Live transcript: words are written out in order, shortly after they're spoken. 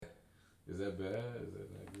Is that bad? Is that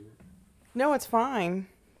not good? No, it's fine.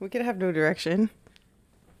 We could have no direction.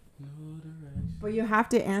 No direction. But you have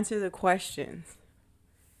to answer the questions.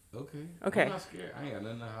 Okay. Okay. I'm not scared. I ain't got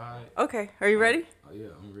nothing to hide. Okay. Are you ready? Yeah,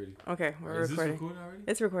 I'm ready. Okay, we're Is recording. This recording already?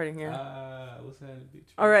 It's recording, yeah. What's happening,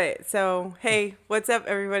 bitch? All right. So, hey, what's up,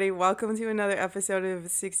 everybody? Welcome to another episode of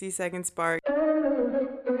 60 Second Spark.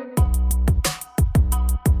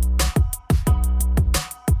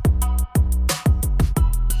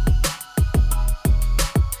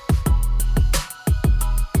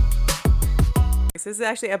 So this is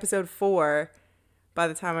actually episode 4 by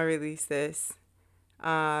the time I release this.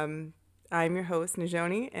 I'm your host,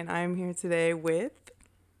 Najoni, and I'm here today with...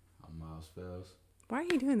 I'm Miles Fells. Why are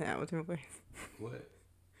you doing that with your voice? What?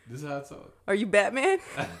 This is how I talk. Are you Batman?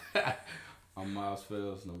 I'm Miles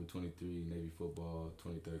Fells, number 23, Navy football,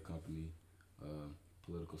 23rd company,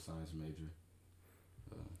 political science major,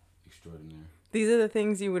 extraordinaire. These are the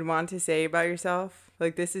things you would want to say about yourself?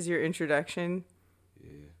 Like, this is your introduction?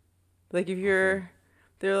 Yeah. Like, if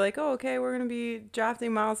they're like, oh, okay, we're going to be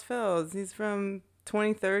drafting Miles Fells. He's from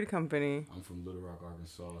 23rd Company. I'm from Little Rock,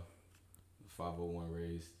 Arkansas, 501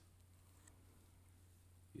 raised.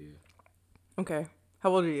 Yeah. Okay.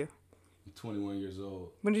 How old are you? I'm 21 years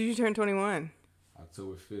old. When did you turn 21?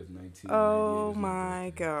 October 5th, 1998. Oh,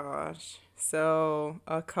 my gosh. So,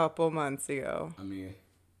 a couple months ago. I mean,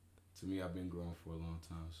 to me, I've been growing for a long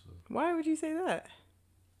time, so. Why would you say that?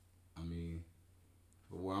 I mean,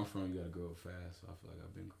 where I'm from, you gotta grow up fast, so I feel like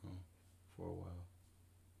I've been growing for a while.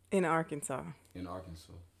 In Arkansas? In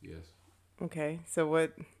Arkansas, yes. Okay, so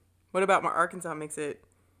what about my Arkansas makes it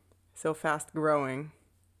so fast growing?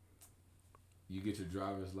 You get your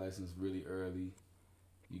driver's license really early.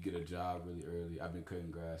 You get a job really early. I've been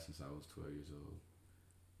cutting grass since I was 12 years old.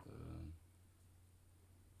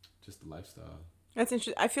 Just the lifestyle. That's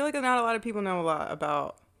interesting. I feel like not a lot of people know a lot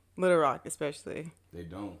about Little Rock, especially. They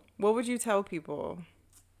don't. What would you tell people?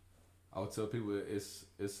 I would tell people it's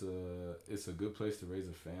a good place to raise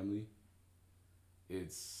a family.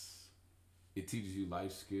 It teaches you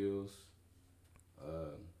life skills.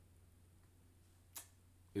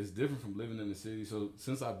 It's different from living in the city. So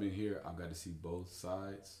since I've been here, I've got to see both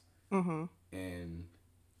sides. Mm-hmm. And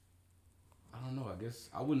I don't know. I guess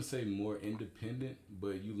I wouldn't say more independent,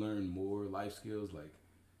 but you learn more life skills,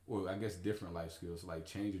 I guess different life skills, like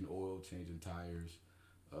changing oil, changing tires.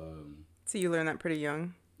 So you learned that pretty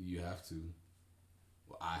young? You have to.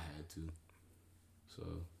 Well, I had to. So.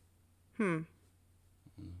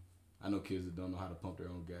 I know kids that don't know how to pump their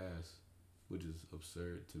own gas, which is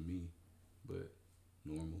absurd to me, but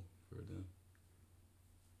normal for them.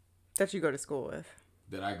 That you go to school with?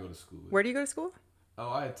 That I go to school with. Where do you go to school? Oh,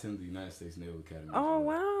 I attend the United States Naval Academy. Oh,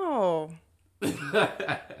 wow.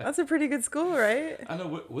 That's a pretty good school, right? I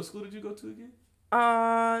know. What school did you go to again?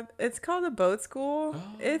 It's called a boat school.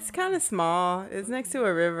 Oh. It's kind of small. It's next to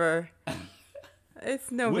a river.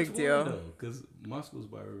 It's no big deal. Which one, though? Because my school's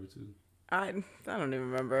by a river, too. I don't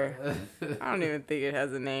even remember. I don't even think it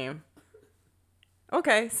has a name.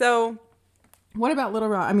 Okay, so what about Little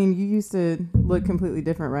Rock? I mean, you used to look completely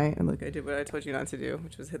different, right? And look, I did what I told you not to do,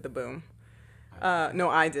 which was hit the boom. No,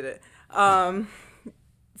 I did it.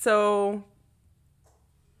 So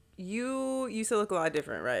you used to look a lot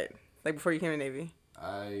different, right? Like before you came to Navy.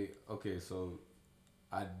 So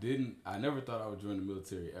I never thought I would join the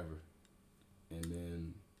military ever. And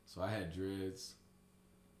then, so I had dreads,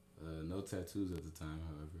 no tattoos at the time,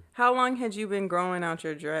 however. How long had you been growing out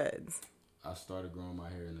your dreads? I started growing my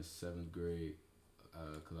hair in the 7th grade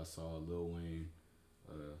because I saw a Lil Wayne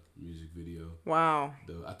music video. Wow.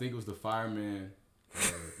 I think it was the Fireman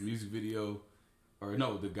music video, or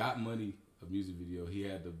no, the Got Money music video. He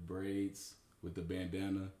had the braids with the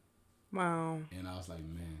bandana. Wow. And I was like,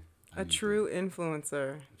 man. A true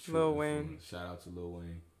influencer, Lil Wayne. Shout out to Lil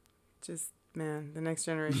Wayne. Just, man, the next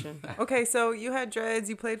generation. Okay, so you had dreads,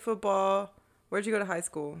 you played football. Where'd you go to high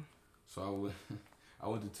school? So I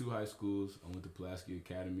went to 2 high schools. I went to Pulaski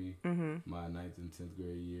Academy my 9th and 10th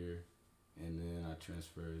grade year. And then I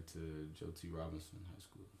transferred to Joe T. Robinson High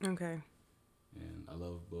School. Okay. And I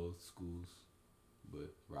love both schools,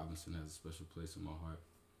 but Robinson has a special place in my heart.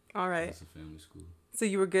 All right. It's a family school. So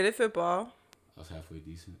you were good at football. I was halfway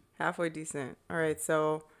decent. Halfway decent. All right.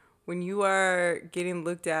 So when you are getting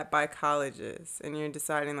looked at by colleges and you're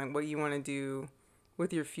deciding like what you want to do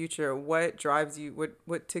with your future, what drives you?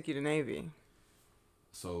 What took you to Navy?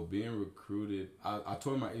 So being recruited, I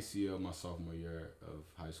tore my ACL my sophomore year of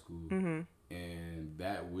high school. Mm-hmm. And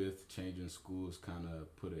that with changing schools kind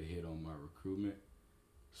of put a hit on my recruitment.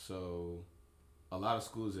 So a lot of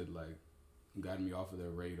schools had like gotten me off of their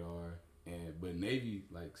radar, but Navy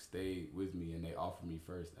like stayed with me and they offered me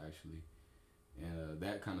first actually. And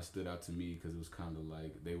that kind of stood out to me because it was kind of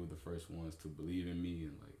like they were the first ones to believe in me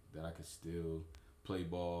and like that I could still play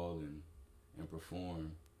ball and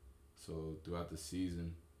perform. So throughout the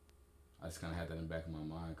season, I just kind of had that in the back of my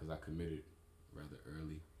mind because I committed rather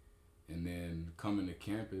early. And then coming to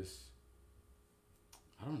campus,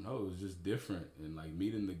 I don't know, it was just different. And like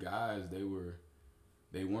meeting the guys, they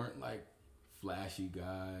weren't like flashy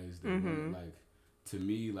guys. They weren't like, to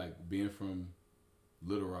me, like being from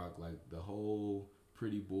Little Rock, like the whole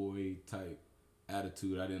pretty boy type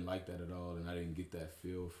attitude, I didn't like that at all, and I didn't get that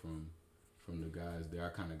feel from the guys there. I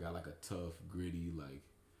kind of got like a tough, gritty, like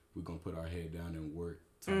we're gonna put our head down and work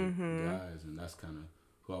type guys, and that's kind of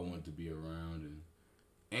who I wanted to be around.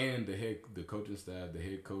 And the coaching staff, the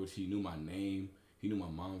head coach, he knew my name, he knew my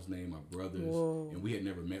mom's name, my brother's, and we had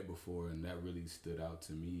never met before, and that really stood out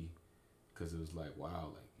to me because it was like, wow,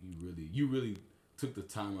 like you really took the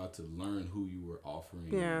time out to learn who you were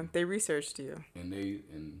offering. Yeah, they researched you. And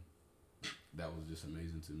that was just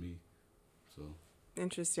amazing to me. So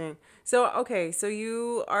interesting. So okay, so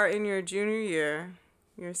you are in your junior year,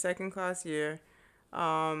 your second class year,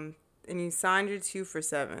 and you signed your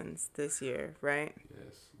 2-for-7s this year, right?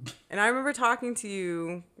 Yes. And I remember talking to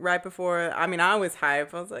you right before. I mean, I was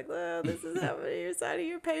hyped. I was like, "Well, this is happening. You're signing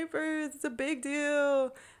your papers. It's a big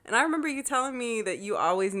deal." And I remember you telling me that you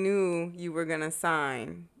always knew you were gonna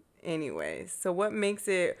sign, anyways. So what makes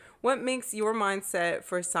your mindset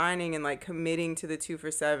for signing and like committing to the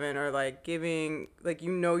 2-for-7, or like giving, like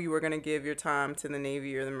you were gonna give your time to the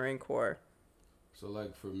Navy or the Marine Corps? So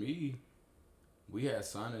like for me, we had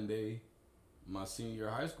signing day my senior year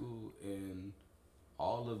of high school, and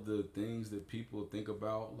all of the things that people think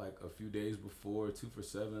about like a few days before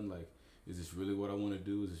 2-for-7, like, is this really what I want to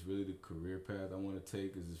do? Is this really the career path I want to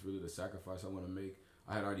take? Is this really the sacrifice I want to make?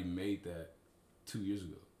 I had already made that 2 years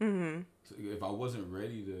ago. Mm-hmm. So if I wasn't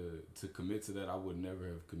ready to commit to that, I would never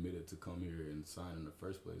have committed to come here and sign in the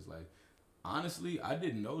first place. Like, honestly, I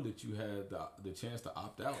didn't know that you had the chance to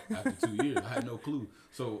opt out after 2 years. I had no clue.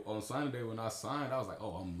 So on signing day when I signed, I was like,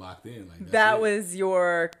 oh, I'm locked in. Like that was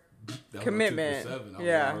your commitment. I was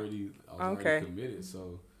already committed.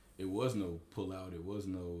 So it was no pull out. It was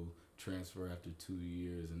no transfer after 2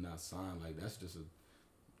 years and not sign. Like that's just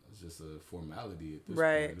a formality at this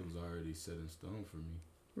point. It was already set in stone for me.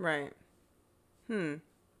 Right.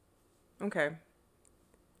 Okay.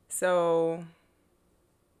 So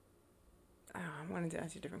I wanted to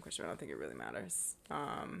ask you a different question, but I don't think it really matters.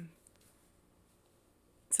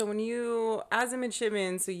 So when you, as a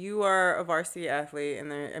midshipman, so you are a varsity athlete,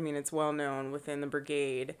 and it's well known within the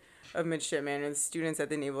brigade of midshipmen and students at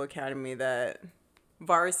the Naval Academy that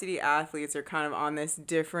varsity athletes are kind of on this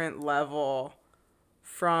different level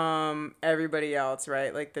from everybody else,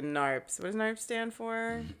 right? Like the NARPs. What does NARPs stand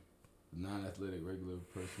for? Non-athletic regular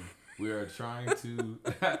person. We are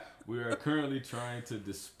currently trying to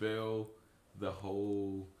dispel the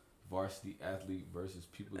whole varsity athlete versus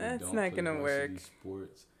people that don't play varsity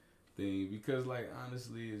sports thing, because like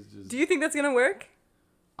honestly it's just. Do you think that's gonna work?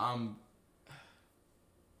 I'm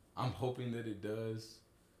hoping that it does,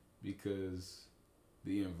 because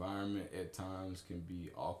the environment at times can be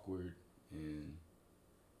awkward and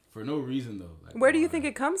for no reason though. Like, where do you think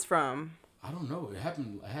it comes from? I don't know. It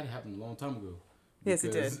had happened a long time ago. Yes,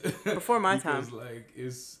 it did. Before my time. Because like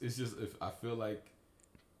it's just, if I feel like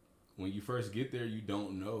when you first get there you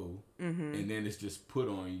don't know, and then it's just put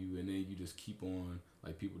on you, and then you just keep on,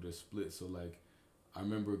 like people just split. So like I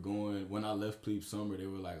remember when I left Plebe Summer, they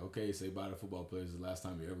were like, okay, say bye to football players, it's the last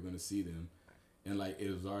time you're ever gonna see them. And like it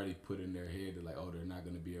was already put in their head that like, oh, they're not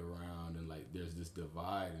gonna be around, and like there's this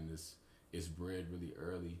divide, and it's bred really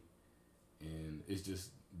early, and it's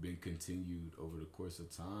just been continued over the course of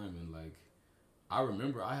time. And like I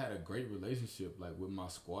remember I had a great relationship like with my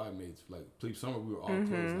squad mates. Like Plebe Summer, we were all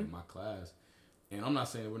close, like my class. And I'm not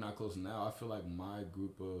saying that we're not close now. I feel like my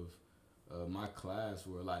group of my class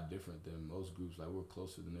were a lot different than most groups. Like we're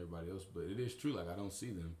closer than everybody else, but it is true. Like I don't see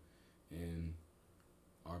them, and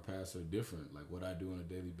our paths are different. Like what I do on a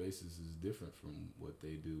daily basis is different from what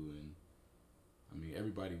they do. And I mean,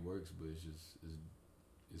 everybody works, but it's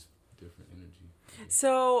different energy.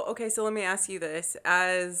 So, okay, so let me ask you this.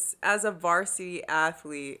 As a varsity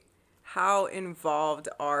athlete, how involved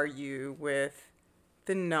are you with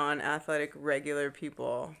the non-athletic regular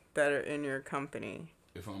people that are in your company?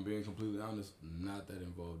 If I'm being completely honest, not that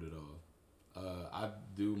involved at all. I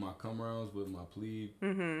do my come rounds with my plebe.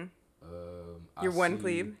 You're one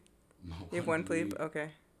plebe? You have one plebe? Okay.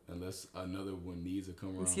 Unless another one needs a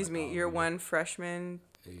come round. Excuse me, you're one freshman?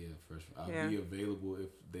 Yeah, freshman. I'll be available if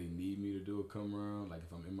they need me to do a come round. Like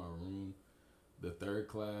if I'm in my room. The third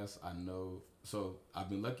class, I know So I've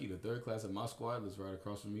been lucky. The third class of my squad lives right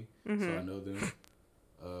across from me, Mm-hmm. so I know them.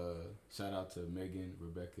 Shout out to Megan,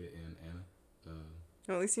 Rebecca, and Anna.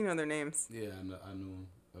 Well, at least you know their names. Yeah, I know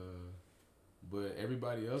them. But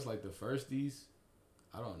everybody else, like the firsties,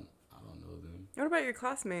 I don't know them. What about your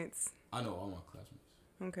classmates? I know all my classmates.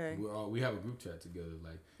 Okay. We have a group chat together.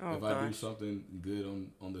 Like if I do something good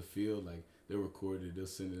on the field, like they'll record it, they'll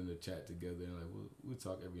send it in the chat together, and like we'll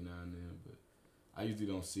talk every now and then. But I usually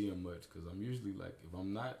don't see them much because I'm usually like if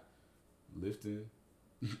I'm not lifting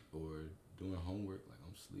or doing homework, like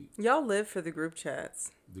I'm asleep. Y'all live for the group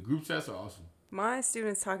chats. The group chats are awesome. My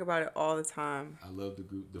students talk about it all the time. I love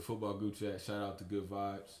the football group chat. Shout out to Good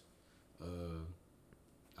Vibes.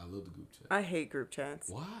 I love the group chat. I hate group chats.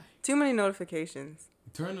 Why? Too many notifications.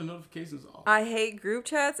 Turn the notifications off. I hate group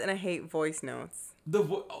chats and I hate voice notes.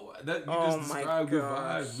 You just described Good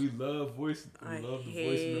Vibes. We love voice. We love the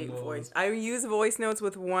voice memos. I use voice notes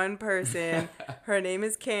with one person. Her name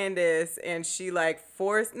is Candace, and she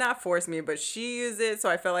not forced me, but she used it, so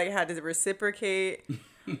I felt like I had to reciprocate.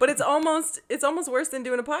 But it's almost worse than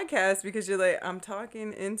doing a podcast because you're like, I'm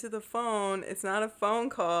talking into the phone. It's not a phone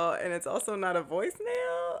call, and it's also not a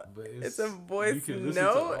voicemail. But it's a voice you can listen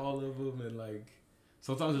note. to all of them, and like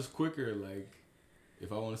sometimes it's quicker. Like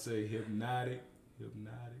if I want to say hypnotic,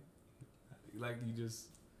 like you just,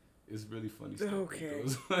 it's really funny stuff. Okay,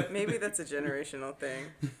 maybe that's a generational thing.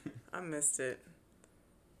 I missed it.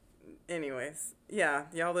 Anyways, yeah,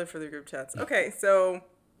 y'all live for the group chats. Okay, so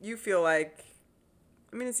you feel like.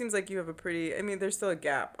 I mean, it seems like you have there's still a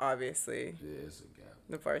gap, obviously. Yeah, it's a gap.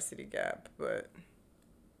 The varsity gap, but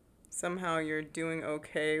somehow you're doing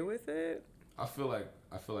okay with it. I feel like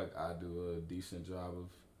I do a decent job of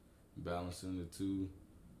balancing the two.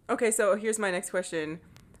 Okay, so here's my next question.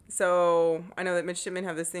 So I know that midshipmen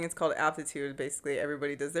have this thing, it's called aptitude. Basically,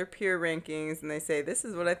 everybody does their peer rankings, and they say, this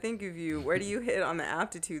is what I think of you. Where do you hit on the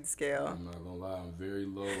aptitude scale? I'm not going to lie, I'm very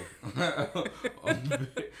low.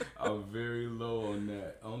 I'm very low on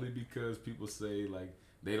that. Only because people say, like,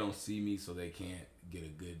 they don't see me, so they can't get a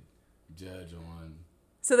good judge on.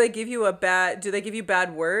 So they give you do they give you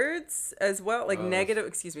bad words as well? Like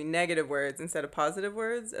negative words instead of positive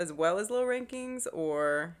words, as well as low rankings,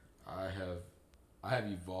 or? I have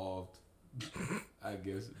evolved, I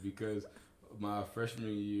guess, because my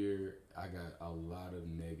freshman year, I got a lot of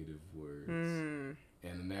negative words. And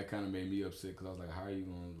then that kind of made me upset because I was like, how are you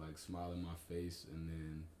going to like smile in my face and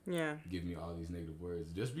then give me all these negative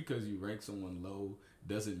words? Just because you rank someone low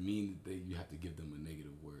doesn't mean that you have to give them a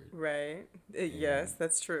negative word. Right. Yes,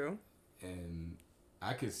 that's true. And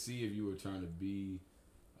I could see if you were trying to be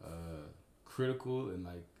critical and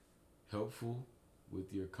like helpful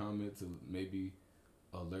with your comment to maybe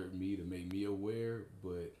alert me to make me aware,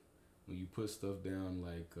 but when you put stuff down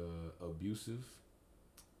like abusive,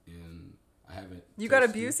 and I haven't. You got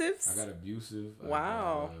abusive? I got abusive.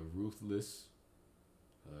 Wow. I got, ruthless.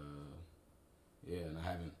 Yeah, and I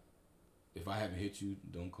haven't. If I haven't hit you,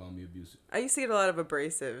 don't call me abusive. I used to get a lot of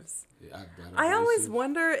abrasives. Yeah, I always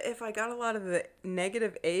wonder if I got a lot of the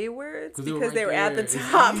negative A words because they were at the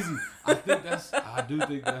top. I do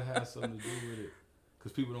think that has something to do with it.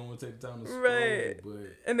 Because people don't want to take the time to scroll. Right.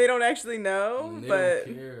 But and they don't actually know, they but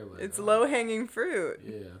don't care. Like, it's low-hanging fruit.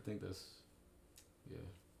 Yeah, I think that's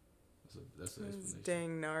an explanation.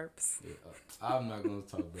 Dang narps. Yeah, I'm not going to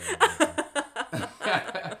talk bad about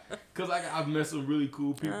them. Because I've met some really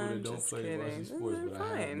cool people that don't play varsity sports, but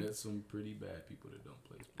I have met some pretty bad people that don't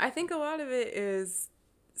play sports. I think a lot of it is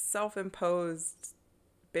self-imposed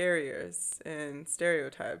barriers and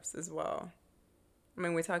stereotypes as well. I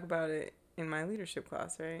mean, we talk about it in my leadership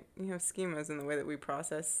class, right? You have schemas in the way that we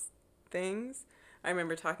process things. I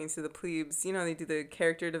remember talking to the plebes, they do the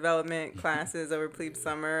character development classes over plebe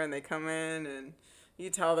summer, and they come in and you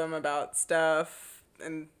tell them about stuff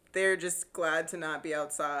and they're just glad to not be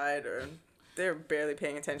outside or they're barely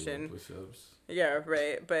paying attention. Push-ups. Yeah,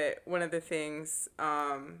 right. But one of the things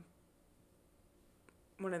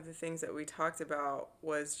that we talked about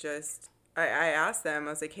was just, I asked them,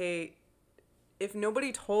 I was like, hey, if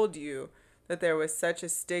nobody told you that there was such a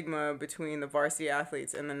stigma between the varsity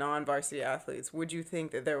athletes and the non-varsity athletes, would you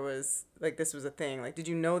think that there was, like, this was a thing? Like, did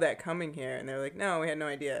you know that coming here? And they're like, no, we had no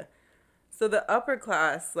idea. So the upper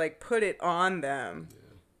class, like, put it on them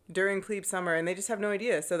during plebe summer, and they just have no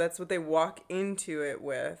idea. So that's what they walk into it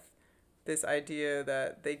with, this idea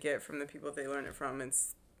that they get from the people they learn it from.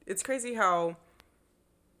 It's crazy how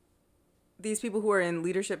these people who are in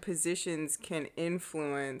leadership positions can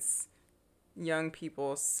influence young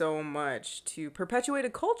people so much to perpetuate a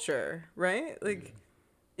culture, right? Like,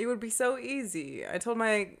 it would be so easy. I told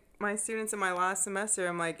my students in my last semester,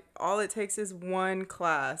 I'm like, all it takes is one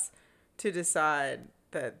class to decide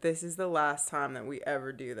that this is the last time that we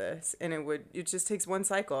ever do this, and it just takes one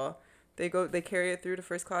cycle. They carry it through to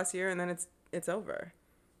first class year, and then it's over.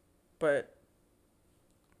 But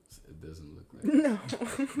it doesn't look like no,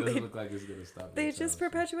 it doesn't look like it's gonna stop. They just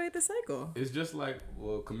perpetuate the cycle. It's just like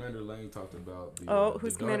Commander Lang talked about.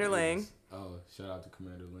 Who's Commander Lang? Oh, shout out to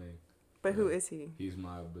Commander Lang. But who is he? He's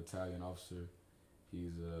my battalion officer.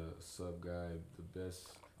 He's a sub guy, the best.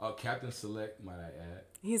 Oh, Captain Select, might I add.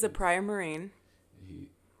 He's a prior Marine.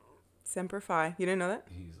 Semper Fi. You didn't know that?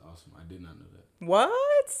 He's awesome. I did not know that. What?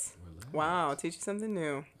 Relax. Wow, teach you something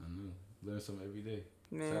new. I know. Learn something every day.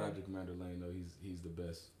 Man. Shout out to Commander Lane, though. He's the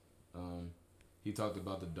best. He talked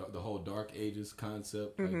about the whole Dark Ages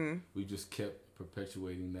concept. Like, we just kept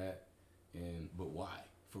perpetuating that, but why?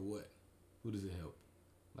 For what? Who does it help?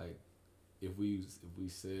 Like, if we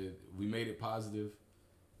said we made it positive,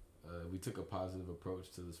 we took a positive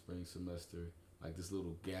approach to the spring semester. Like this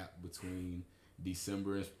little gap between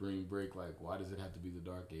December and spring break. Like, why does it have to be the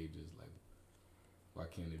Dark Ages? Like, why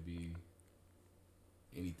can't it be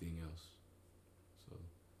anything else? So,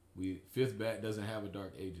 Fifth Bat doesn't have a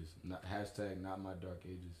Dark Ages. Not my Dark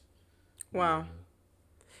Ages. Wow.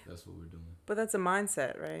 That's what we're doing. But that's a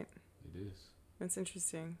mindset, right? It is. That's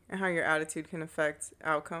interesting. And how your attitude can affect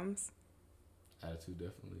outcomes. Attitude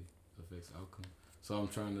definitely affects outcome. So I'm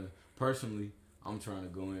trying to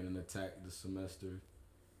go in and attack the semester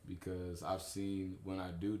because I've seen when I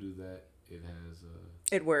do that, it has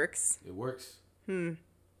it works. It works.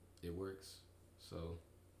 It works. So,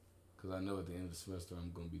 because I know at the end of the semester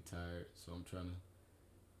I'm gonna be tired, so I'm trying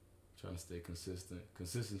to stay consistent.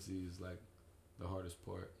 Consistency is like the hardest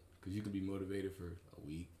part because you can be motivated for a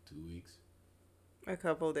week, 2 weeks, a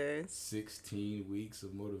couple days. 16 weeks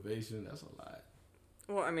of motivation. That's a lot.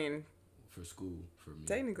 Well, I mean, for school, for me.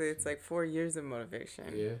 Technically, it's like 4 years of motivation.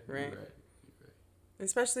 Yeah, right. You're right.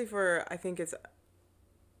 Especially I think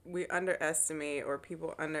we underestimate or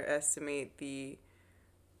people underestimate the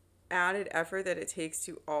added effort that it takes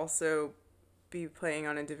to also be playing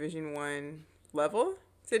on a Division I level.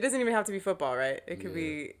 So it doesn't even have to be football, right? It could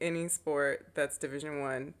be any sport that's Division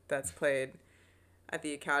I that's played at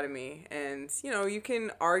the academy. And, you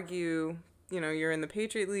can argue, you're in the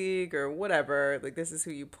Patriot League or whatever. Like, this is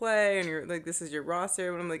who you play and you're like, this is your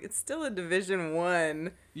roster. But I'm like, it's still a Division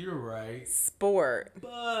I. You're right. Sport.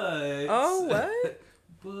 But. Oh, what?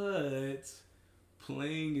 But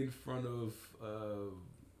playing in front of.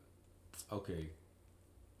 Okay,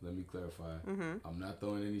 let me clarify. I'm not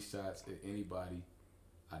throwing any shots at anybody.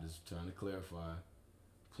 I just trying to clarify.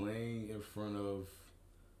 Playing in front of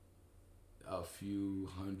a few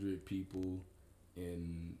hundred people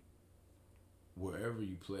in wherever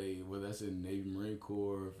you play, whether that's in Navy Marine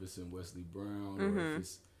Corps, if it's in Wesley Brown, or if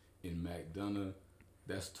it's in McDonough,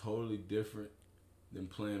 that's totally different than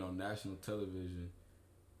playing on national television.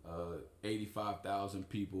 85,000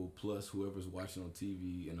 people plus whoever's watching on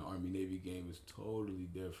TV in the Army-Navy game is totally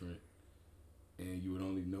different. And you would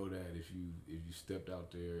only know that if you stepped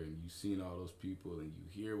out there and you seen all those people and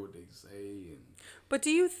you hear what they say. But do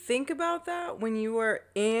you think about that when you are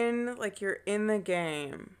you're in the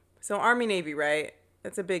game? So Army-Navy, right?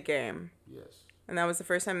 That's a big game. Yes. And that was the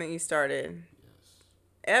first time that you started? Yes.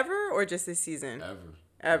 Ever or just this season?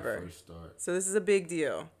 Ever. First start. So this is a big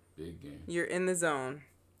deal. Big game. You're in the zone.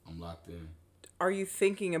 I'm locked in. Are you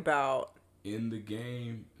thinking about... In the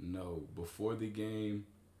game? No. Before the game,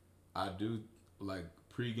 I do... Like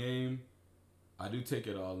pre-game, I do take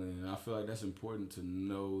it all in, and I feel like that's important to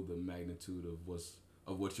know the magnitude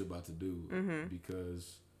of what you're about to do,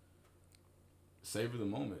 because savor the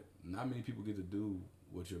moment. Not many people get to do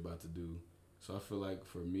what you're about to do, so I feel like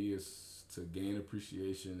for me, it's to gain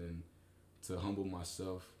appreciation and to humble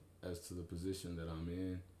myself as to the position that I'm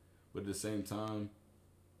in, but at the same time,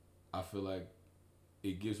 I feel like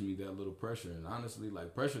it gives me that little pressure, and honestly,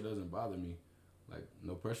 like pressure doesn't bother me. Like,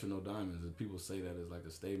 no pressure, no diamonds. And people say that as like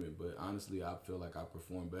a statement, but honestly, I feel like I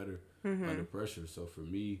perform better under pressure. So for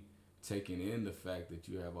me, taking in the fact that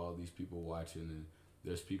you have all these people watching and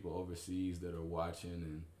there's people overseas that are watching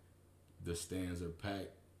and the stands are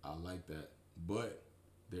packed, I like that. But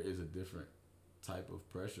there is a different type of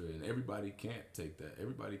pressure, and everybody can't take that.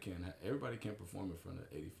 Everybody can't perform in front of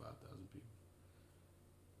 85,000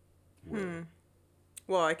 people.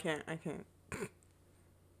 Well, I can't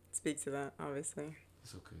speak to that, obviously.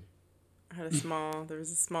 It's okay. There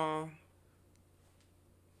was a small...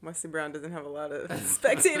 Wesley Brown doesn't have a lot of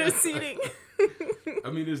spectator seating. I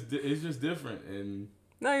mean, it's just different. And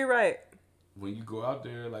no, you're right. When you go out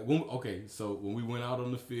there, like, when we went out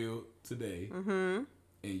on the field today, and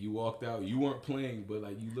you walked out, you weren't playing, but,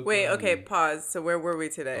 like, you looked... Wait, okay, pause. So where were we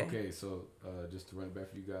today? Okay, so just to run it back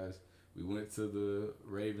for you guys, we went to the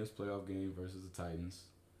Ravens playoff game versus the Titans,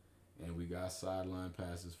 and we got sideline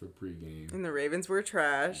passes for pregame. And the Ravens were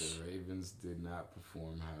trash. The Ravens did not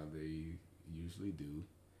perform how they usually do.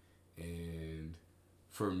 And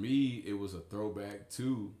for me, it was a throwback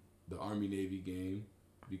to the Army-Navy game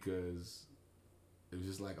because it was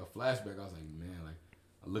just like a flashback. I was like, man, like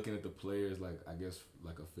looking at the players, like I guess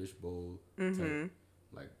like a fishbowl type,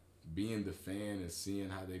 like being the fan and seeing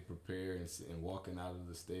how they prepare and walking out of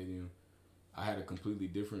the stadium. I had a completely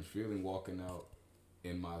different feeling walking out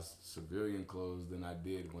in my civilian clothes than I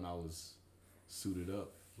did when I was suited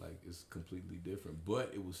up. Like, it's completely different.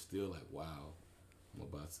 But it was still like, wow, I'm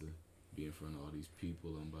about to be in front of all these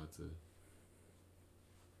people. I'm about to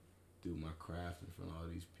do my craft in front of all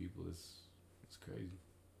these people. It's crazy.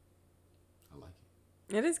 I like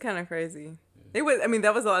it. It is kind of crazy. Yeah. It was. I mean,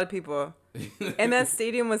 that was a lot of people. And that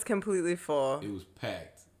stadium was completely full. It was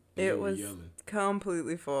packed. It was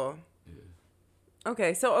completely full. Yeah.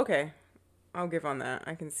 Okay. I'll give on that.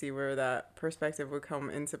 I can see where that perspective would come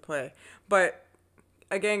into play. But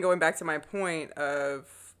again, going back to my point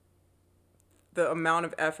of the amount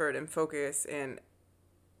of effort and focus and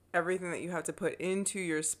everything that you have to put into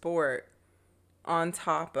your sport on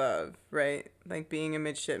top of, right? Like being a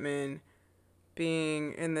midshipman,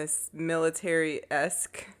 being in this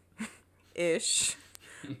military-esque ish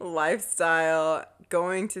lifestyle,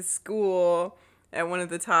 going to school at one of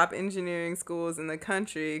the top engineering schools in the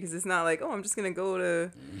country, because it's not like, oh, I'm just going to go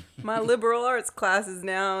to my liberal arts classes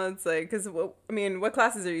now. It's like, because, what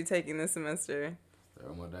classes are you taking this semester?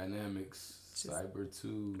 Thermodynamics, Cyber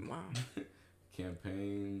 2, wow.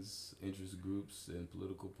 Campaigns, interest groups and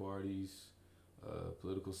political parties,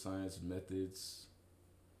 political science methods.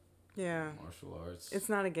 Yeah. Martial arts. It's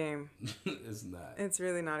not a game. It's not. It's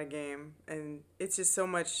really not a game. And it's just so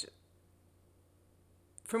much.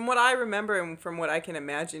 From what I remember and from what I can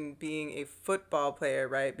imagine being a football player,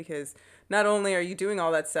 right? Because not only are you doing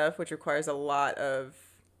all that stuff, which requires a lot of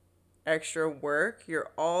extra work, you're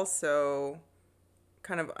also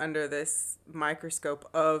kind of under this microscope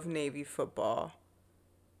of Navy football.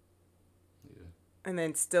 Yeah. And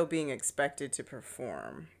then still being expected to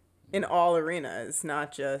perform in all arenas,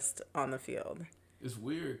 not just on the field. It's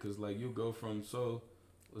weird because, like, you'll go from,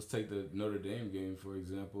 let's take the Notre Dame game, for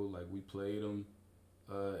example. Like, we played them.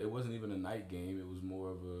 It wasn't even a night game. It was more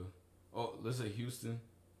of let's say Houston.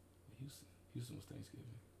 Houston was Thanksgiving.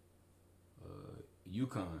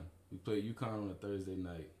 UConn. We played UConn on a Thursday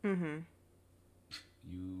night. Mm-hmm.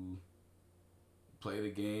 You play the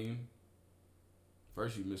game.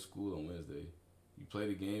 First, you miss school on Wednesday. You play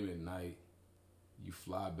the game at night. You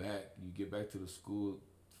fly back. You get back to the school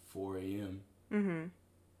 4 a.m. Mm-hmm.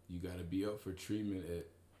 You got to be up for treatment at,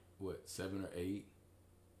 7 or 8.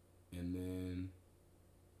 And then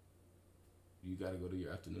you got to go to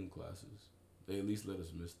your afternoon classes. They at least let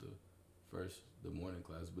us miss the morning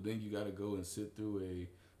class. But then you got to go and sit through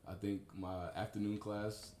I think my afternoon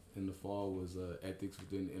class in the fall was ethics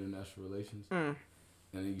within international relations. And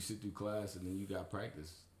then you sit through class and then you got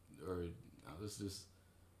practice. It's just...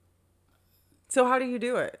 So how do you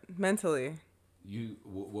do it mentally?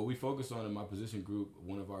 What we focus on in my position group,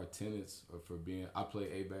 one of our tenets for being, I play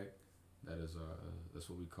A-back. That's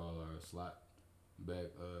what we call our slot back.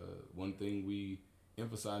 One thing we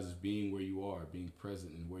emphasize is being where you are, being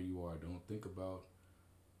present in where you are. Don't think about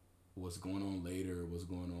what's going on later, what's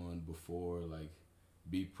going on before. Like,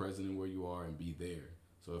 be present in where you are and be there.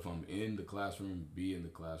 So if I'm in the classroom, be in the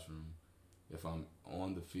classroom. If I'm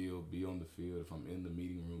on the field, be on the field. If I'm in the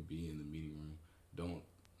meeting room, be in the meeting room.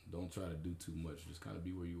 Don't try to do too much. Just kind of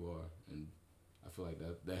be where you are. And I feel like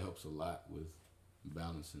that helps a lot with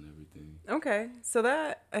balancing everything. Okay. So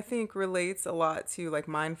that, I think, relates a lot to, like,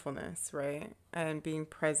 mindfulness, right? And being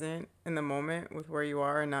present in the moment with where you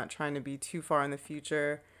are and not trying to be too far in the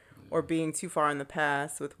future or being too far in the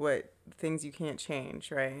past with what things you can't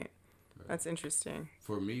change, right? That's interesting.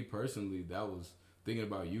 For me personally, that was thinking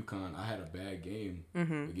about UConn. I had a bad game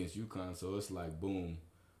against UConn, so it's like, boom.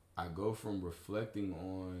 I go from reflecting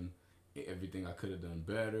on everything I could have done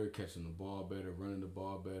better, catching the ball better, running the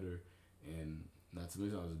ball better, and not to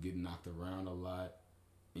mention I was getting knocked around a lot.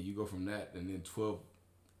 And you go from that, and then 12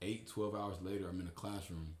 hours later, I'm in a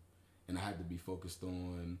classroom, and I had to be focused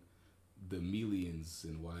on the Melians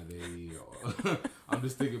and why they... I'm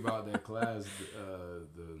just thinking about that class,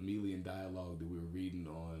 the Melian dialogue that we were reading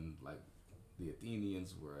on, like, the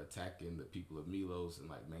Athenians were attacking the people of Milos and,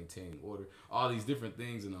 like, maintaining order. All these different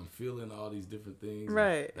things, and I'm feeling all these different things.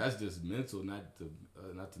 Right. And that's just mental, not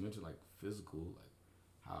to mention, like, physical, like,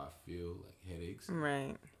 how I feel, like, headaches.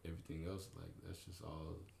 Right. Everything else, like, that's just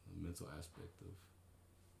all a mental aspect of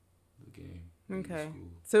the game. Okay.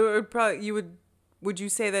 So it would probably would you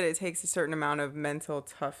say that it takes a certain amount of mental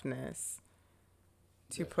toughness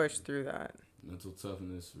to push through that? Mental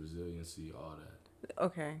toughness, resiliency, all that.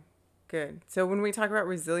 Okay. Good. So when we talk about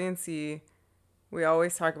resiliency, we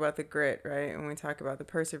always talk about the grit, right? And we talk about the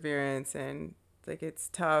perseverance and like it's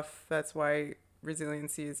tough. That's why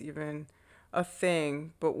resiliency is even a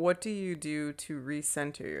thing. But what do you do to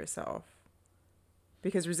recenter yourself?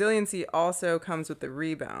 Because resiliency also comes with the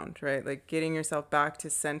rebound, right? Like getting yourself back to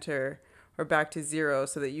center or back to zero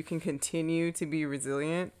so that you can continue to be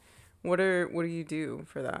resilient. What do you do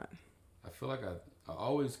for that? I feel like I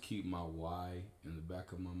always keep my why in the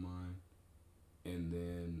back of my mind, and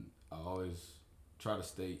then I always try to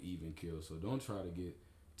stay even keel. So don't try to get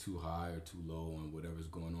too high or too low on whatever's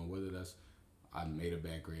going on, whether that's I made a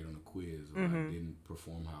bad grade on a quiz or I didn't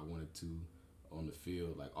perform how I wanted to on the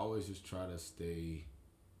field. Like always just try to stay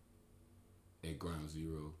at ground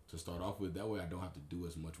zero to start off with. That way I don't have to do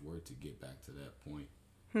as much work to get back to that point.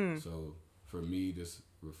 So for me, just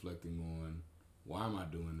reflecting on why am I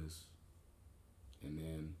doing this? And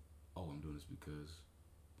then, I'm doing this because,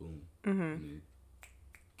 boom. And then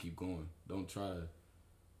keep going. Don't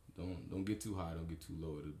get too high, don't get too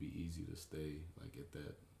low. It'll be easy to stay like at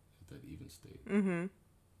that even state.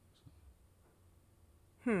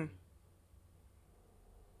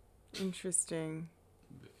 Interesting.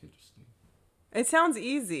 Interesting. It sounds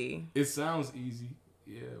easy. It sounds easy,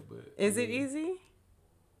 yeah, but is it easy?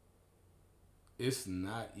 It's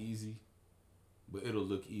not easy, but it'll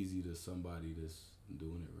look easy to somebody that's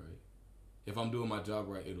doing it right. If I'm doing my job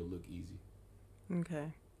right, it'll look easy. Okay.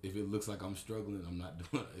 If it looks like I'm struggling, I'm not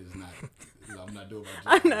doing. It's not. I'm not doing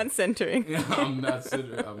my job. I'm not centering. I'm not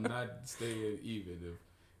centering. I'm not staying even.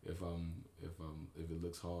 If it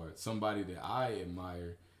looks hard, somebody that I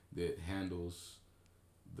admire that handles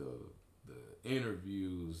the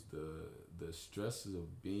interviews, the stresses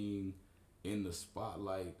of being in the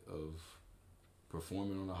spotlight of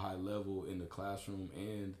performing on a high level in the classroom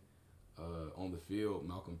and on the field,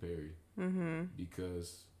 Malcolm Perry.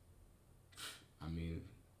 Because, I mean,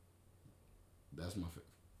 that's my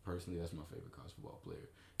favorite college football player.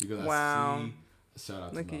 Because I see, shout out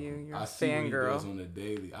to Malcolm. Look at you, you're a fan girl. On the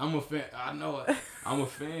daily. I'm a fan. I know it. I'm a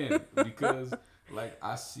fan because like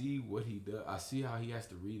I see what he does. I see how he has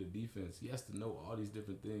to read a defense. He has to know all these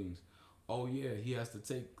different things. Oh yeah, he has to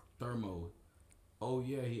take thermo. Oh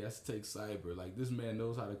yeah, he has to take cyber. Like this man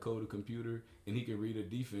knows how to code a computer and he can read a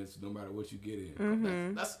defense no matter what you get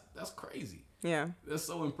in. That's crazy. Yeah. That's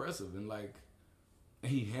so impressive, and like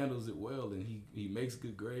he handles it well, and he makes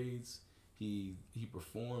good grades. He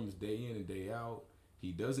performs day in and day out.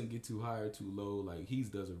 He doesn't get too high or too low. Like he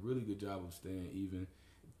does a really good job of staying even.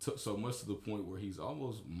 So much to the point where he's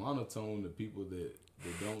almost monotone to people that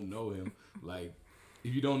don't know him. Like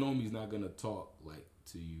if you don't know him, he's not gonna talk like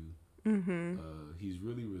to you. He's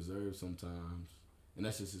really reserved sometimes, and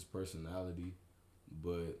that's just his personality.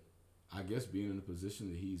 But I guess being in the position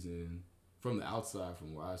that he's in, from the outside,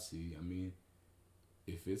 from where I see, I mean,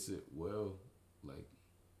 it fits it well. Like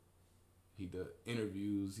he does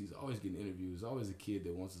interviews. He's always getting interviews. Always a kid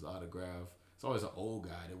that wants his autograph. It's always an old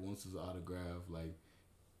guy that wants his autograph. Like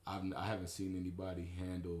I haven't seen anybody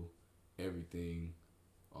handle everything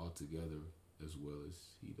all together as well as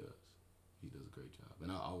he does. He does a great job,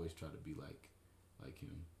 and I always try to be like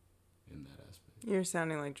him in that aspect. You're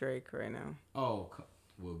sounding like Drake right now. Oh,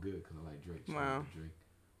 well, good, because I like Drake. So wow.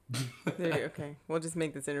 Drake. Okay, we'll just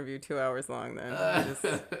make this interview 2 hours long then.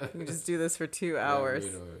 We can just do this for 2 hours.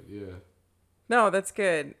 Yeah. No, that's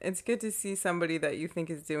good. It's good to see somebody that you think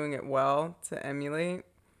is doing it well to emulate.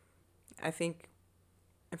 I think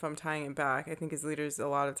if I'm tying it back, I think as leaders, a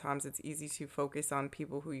lot of times it's easy to focus on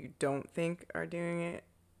people who you don't think are doing it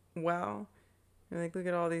well. You're like, look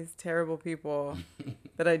at all these terrible people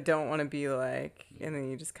that I don't want to be like. And then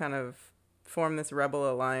you just kind of form this rebel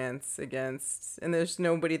alliance against, and there's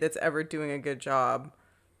nobody that's ever doing a good job.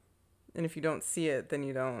 And if you don't see it, then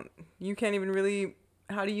you can't even really,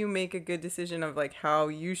 how do you make a good decision of like how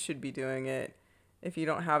you should be doing it if you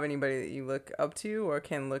don't have anybody that you look up to or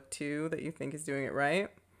can look to that you think is doing it right?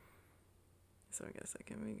 So I guess that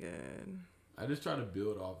can be good. I just try to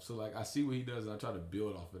build off. So like I see what he does and I try to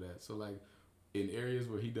build off of that. So like in areas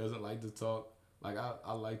where he doesn't like to talk, like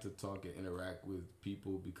I like to talk and interact with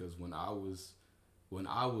people because when I was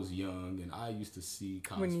young and I used to see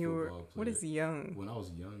college football players. What is young? When I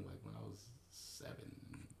was young, like when I was 7.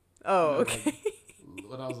 Oh, okay. Like,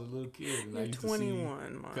 when I was a little kid. And You're I used 21, to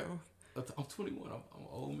see, Miles. I'm 21. I'm an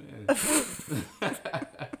old man.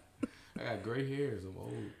 I got gray hairs. I'm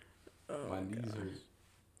old. Oh, my knees hurt.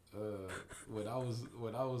 when I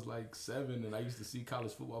was like 7 and I used to see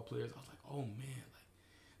college football players. I was like, oh man, like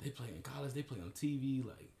they play in college, they play on TV.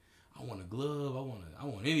 Like I want a glove, I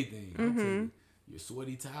want anything. I'll take your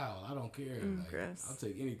sweaty towel. I don't care. I'll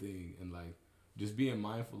take anything. And like just being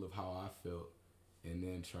mindful of how I felt, and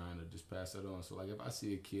then trying to just pass that on. So like if I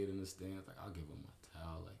see a kid in the stands, like I'll give him my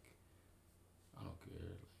towel. Like I don't care.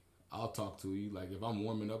 Like I'll talk to you. Like if I'm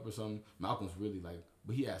warming up or something, Malcolm's really like,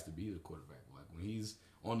 but he has to be the quarterback. Like when he's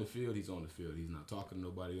on the field, he's on the field. He's not talking to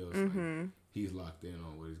nobody else. Like, he's locked in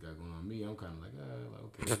on what he's got going on. Me, I'm kind of like,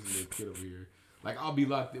 okay, this is a little kid over here. Like I'll be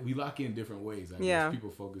locked in. We lock in different ways. I guess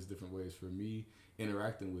people focus different ways. For me,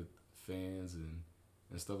 interacting with fans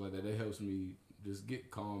and stuff like that, helps me just get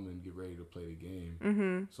calm and get ready to play the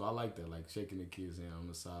game. So I like that, like shaking the kid's hand on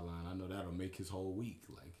the sideline. I know that'll make his whole week.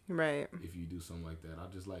 Like, right. If you do something like that,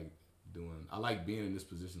 I like being in this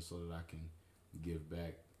position so that I can give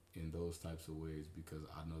back in those types of ways, because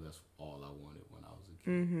I know that's all I wanted when I was a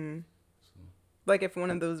kid. So. Like if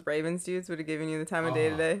one of those Ravens dudes would have given you the time of day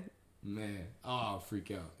today. Man, I'll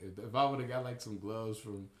freak out. If I would have got like some gloves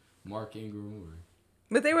from Mark Ingram or...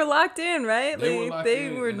 But they were locked in, right?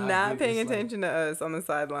 They were in, not paying attention to us on the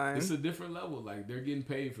sideline. It's a different level. Like, they're getting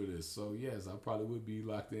paid for this. So, yes, I probably would be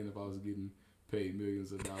locked in if I was getting paid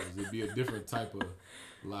millions of dollars. It'd be a different type of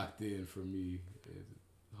locked in for me.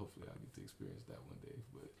 Hopefully I'll get to experience that one day.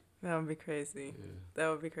 But that would be crazy. Yeah. That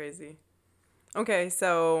would be crazy. Okay,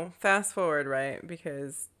 so fast forward, right?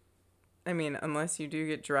 Because, I mean, unless you do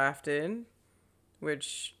get drafted,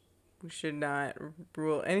 which... we should not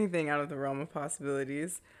rule anything out of the realm of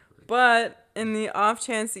possibilities. But in the off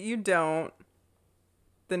chance that you don't,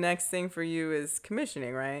 the next thing for you is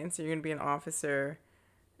commissioning, right? So you're going to be an officer.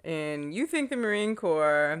 And you think the Marine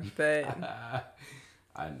Corps, but...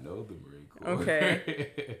 I know the Marine Corps.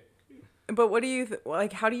 Okay. But what do you...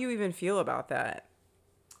 how do you even feel about that?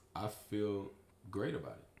 I feel great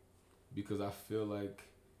about it. Because I feel like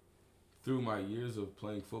through my years of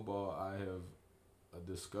playing football, I have... I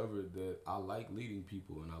discovered that I like leading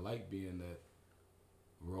people, and I like being that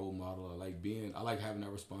role model. I like having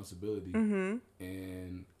that responsibility,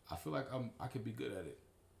 and I feel like I could be good at it.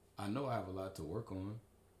 I know I have a lot to work on.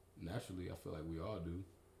 Naturally, I feel like we all do,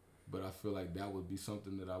 but I feel like that would be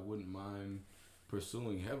something that I wouldn't mind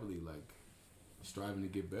pursuing heavily, like striving to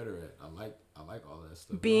get better at. I like all that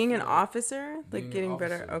stuff. Being an officer, like getting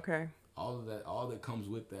better. Okay. All of that, all that comes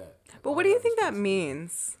with that. But what do you think that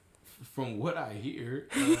means? From what I hear,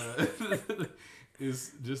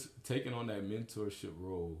 is just taking on that mentorship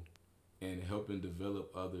role and helping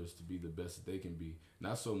develop others to be the best that they can be.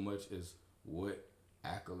 Not so much as what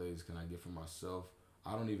accolades can I get for myself.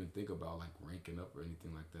 I don't even think about like ranking up or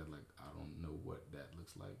anything like that. Like I don't know what that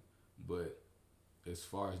looks like. But as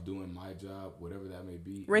far as doing my job, whatever that may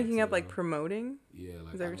be. Ranking up, like promoting? Yeah.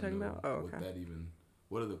 Like, is that what you're talking about? Oh, okay.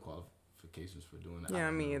 What are the qualifications for doing that? Yeah,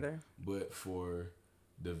 me either. But for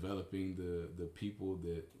developing the people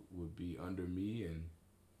that would be under me and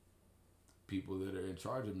people that are in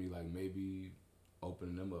charge of me, like maybe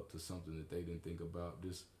opening them up to something that they didn't think about,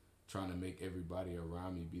 just trying to make everybody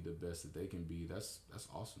around me be the best that they can be. That's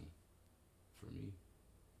awesome for me.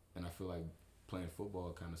 And I feel like playing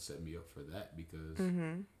football kind of set me up for that, because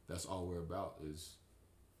that's all we're about, is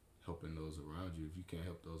helping those around you. If you can't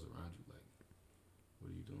help those around you, like,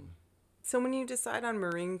 what are you doing? So when you decide on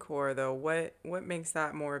Marine Corps, though, what makes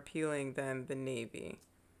that more appealing than the Navy?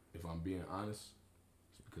 If I'm being honest,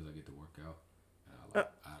 it's because I get to work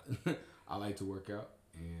out. And I like to work out,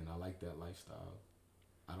 and I like that lifestyle.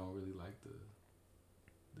 I don't really like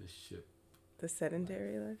the ship. The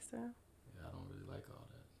sedentary lifestyle? Yeah, I don't really like all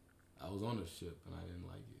that. I was on a ship, and I didn't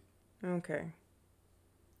like it. Okay.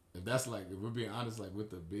 If we're being honest, like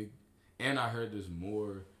with the big... And I heard there's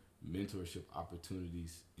more mentorship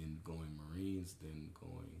opportunities in going Marines than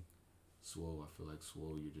going SWO. I feel like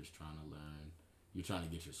SWO, you're just trying to learn. You're trying to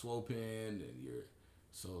get your SWO pin, and you're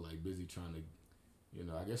so like busy trying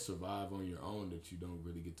to, I guess survive on your own, that you don't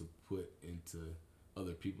really get to put into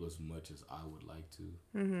other people as much as I would like to.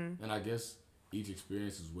 And I guess each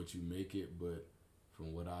experience is what you make it, but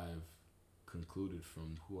from what I've concluded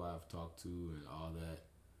from who I've talked to and all that,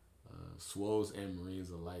 SWOs and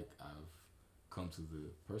Marines alike, I've come to the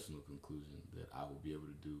personal conclusion that I will be able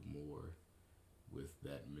to do more with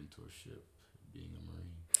that mentorship, being a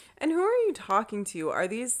Marine. And who are you talking to? Are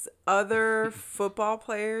these other football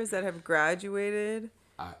players that have graduated?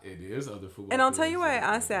 It is other football players. And I'll tell you why I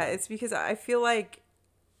asked that. It's because I feel like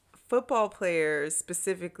football players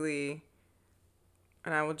specifically,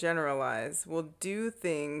 and I will generalize, will do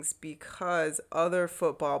things because other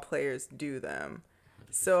football players do them.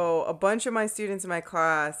 So a bunch of my students in my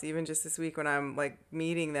class, even just this week when I'm like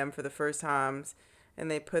meeting them for the first times,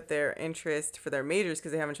 and they put their interest for their majors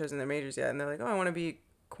because they haven't chosen their majors yet, and they're like, "Oh, I want to be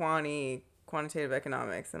quantitative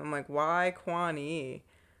economics," and I'm like, "Why quant-e?"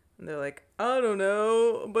 And they're like, "I don't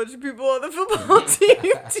know. A bunch of people on the football team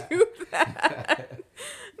do that."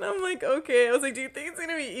 And I'm like, "Okay." I was like, "Do you think it's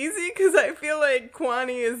gonna be easy? Because I feel like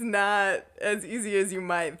quant-e is not as easy as you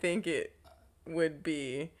might think it would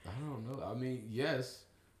be." I don't know. I mean, yes,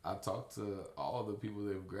 I talked to all the people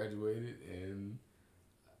that have graduated, and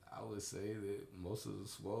I would say that most of the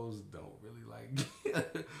swos don't really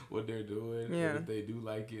like what they're doing. Yeah. And if they do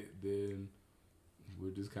like it, then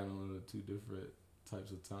we're just kind of on the two different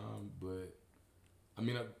types of time. But I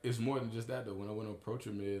mean, it's more than just that though. When I went on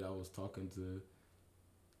ProTramed, I was talking to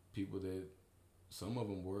people that some of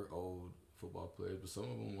them were old football players, but some of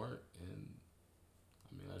them weren't. And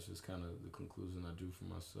I mean, that's just kind of the conclusion I drew for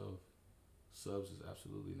myself. Subs is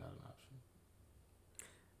absolutely not an option.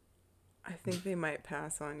 I think they might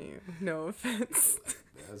pass on you. No offense.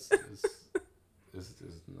 That's just, it's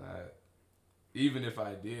just not. Even if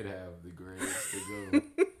I did have the grades to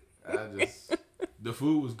go, the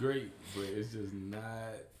food was great, but it's just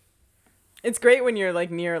not. It's great when you're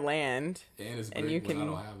like near land. And it's great when I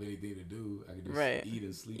don't have anything to do. I can just eat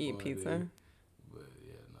and sleep all pizza. Day. But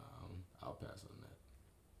yeah, no, I'll pass on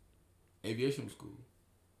that. Aviation was cool,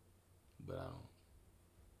 but I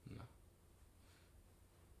don't. No.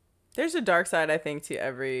 There's a dark side, I think, to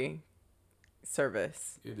every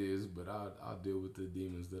service. It is, but I'll deal with the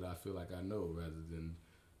demons that I feel like I know rather than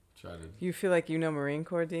try to. You feel like you know Marine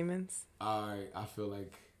Corps demons? I feel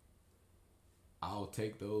like I'll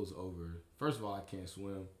take those over. First of all, I can't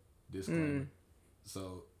swim. Disclaimer.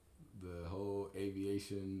 So the whole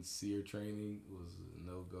aviation SEER training was a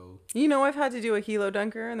no-go. You know, I've had to do a helo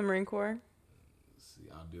dunker in the Marine Corps. See,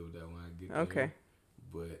 I'll deal with that when I get there. Okay.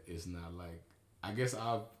 But it's not like, I guess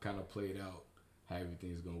I've kind of played out how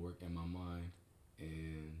everything's going to work in my mind.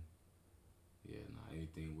 And yeah,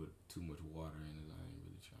 anything with too much water in it, I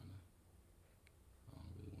don't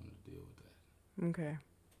really want to deal with that. Okay.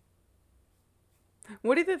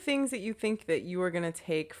 What are the things that you think that you are going to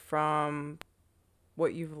take from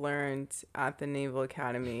what you've learned at the Naval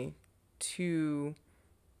Academy to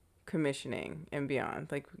commissioning and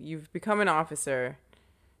beyond? Like, you've become an officer,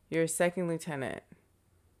 you're a second lieutenant.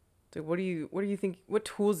 So what do you think, what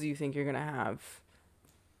tools do you think you're going to have?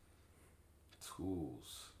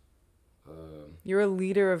 Tools. You're a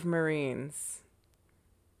leader of Marines.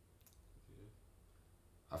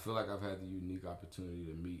 I feel like I've had the unique opportunity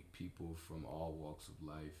to meet people from all walks of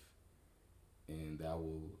life, and that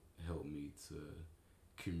will help me to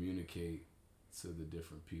communicate to the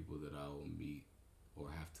different people that I will meet or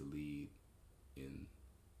have to lead in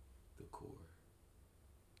the Corps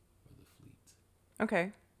or the fleet.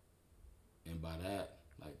 Okay. And by that,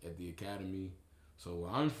 like at the academy, so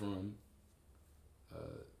where I'm from,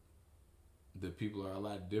 the people are a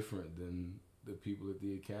lot different than the people at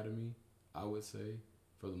the academy, I would say,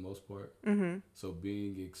 for the most part. Mm-hmm. So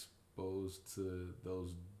being exposed to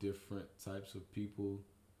those different types of people,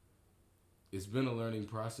 it's been a learning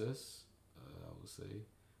process, I would say.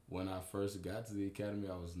 When I first got to the academy,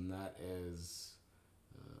 I was not as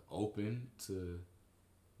open to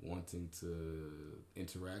wanting to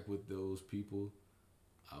interact with those people.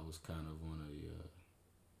 I was kind of on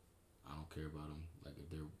I don't care about them. Like if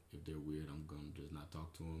they're weird, I'm gonna just not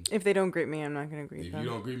talk to them. If they don't greet me, I'm not gonna greet them. If you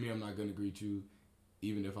don't greet me, I'm not gonna greet you.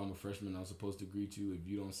 Even if I'm a freshman, I'm supposed to greet you. If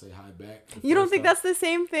you don't say hi back, you don't think that's the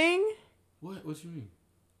same thing? What you mean?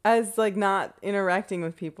 As like not interacting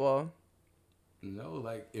with people. No,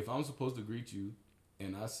 like if I'm supposed to greet you,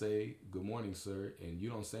 and I say good morning, sir, and you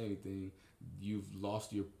don't say anything, you've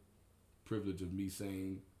lost your privilege of me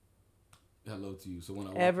saying hello to you. So when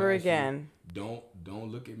I ever again, you,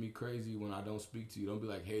 don't look at me crazy when I don't speak to you. Don't be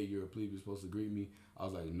like, hey, you're a plebe, you're supposed to greet me. I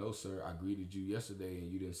was like, no, sir, I greeted you yesterday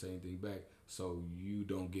and you didn't say anything back, so you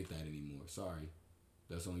don't get that anymore. Sorry,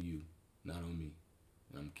 that's on you, not on me.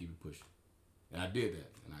 And I'm gonna keep it pushing. And I did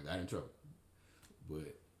that, and I got in trouble.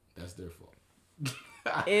 But that's their fault.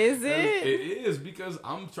 Is it? It is, because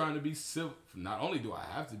I'm trying to be civil. Not only do I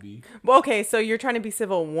have to be. Well, okay, so you're trying to be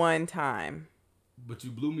civil one time. But you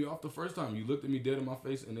blew me off the first time. You looked at me dead in my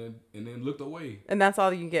face and then looked away. And that's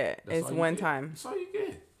all you get That's is one time. That's all you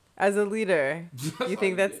get. As a leader, you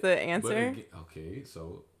think that's the answer? Again, okay,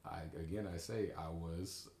 so I say I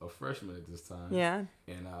was a freshman at this time. Yeah.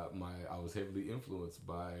 And I was heavily influenced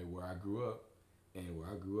by where I grew up. And where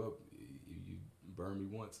I grew up, you burn me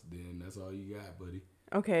once, then that's all you got, buddy.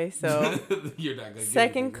 Okay, so you're not gonna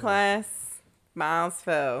second class Miles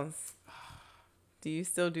Fells. Do you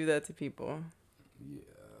still do that to people?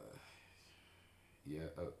 Yeah,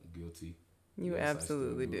 guilty. You Yes,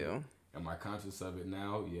 absolutely do. Am I conscious of it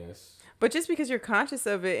now? Yes. But just because you're conscious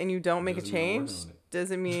of it and you don't make a Doesn't mean I'm change working on it.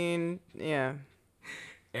 doesn't mean, yeah.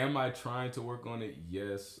 Am I trying to work on it?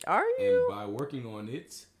 Yes. Are you? And by working on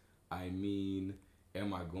it, I mean,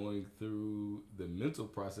 am I going through the mental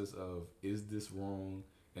process of, is this wrong?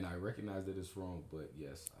 And I recognize that it's wrong, but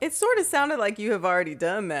yes. It sort of sounded like you have already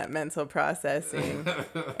done that mental processing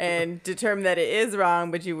and determined that it is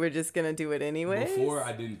wrong, but you were just going to do it anyway. Before,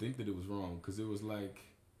 I didn't think that it was wrong, because it was like,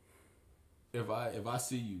 if I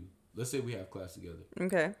see you, let's say we have class together.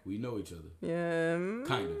 Okay. We know each other. Yeah.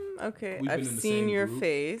 Kind of. Okay. I've seen your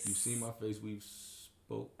face. You've seen my face. We've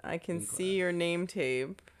spoke. I can see your name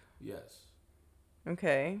tape. Yes.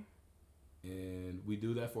 Okay. And we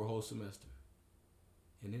do that for a whole semester.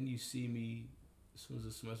 And then you see me as soon as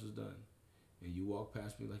the semester's done. And you walk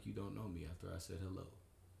past me like you don't know me after I said hello.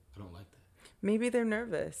 I don't like that. Maybe they're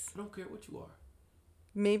nervous. I don't care what you are.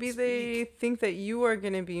 Maybe they think that you are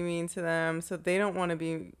going to be mean to them, so they don't want to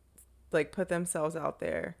be, like, put themselves out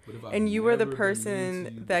there. And you were the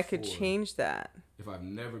person that could change that. If I've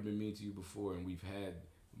never been mean to you before and we've had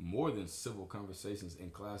more than civil conversations in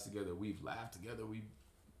class together, we've laughed together, we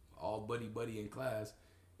all buddy in class,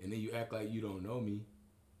 and then you act like you don't know me,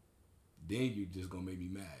 then you're just going to make me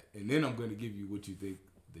mad. And then I'm going to give you what you think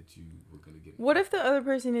that you were going to get. What if the other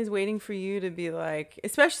person is waiting for you to be like,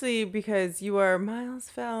 especially because you are Miles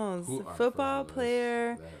Fells, football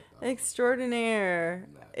player extraordinaire.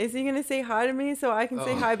 Is he going to say hi to me so I can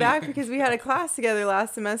say hi back? Because we had a class together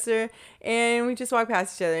last semester and we just walked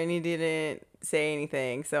past each other and he didn't say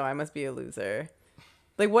anything, so I must be a loser.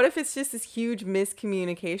 Like, what if it's just this huge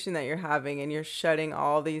miscommunication that you're having and you're shutting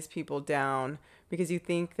all these people down because you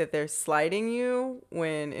think that they're slighting you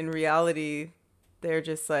when in reality they're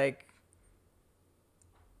just like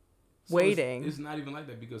waiting. It's not even like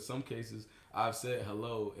that, because some cases I've said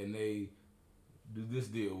hello and they do this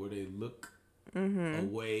deal where they look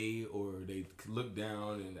away or they look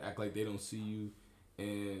down and act like they don't see you.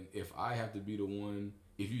 And if I have to be the one,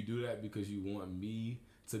 if you do that because you want me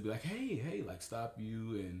to be like, hey, like stop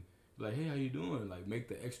you and be like, hey, how you doing? Like make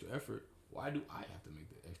the extra effort. Why do I have to make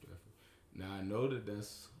the extra effort? Now I know that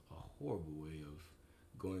that's a horrible way of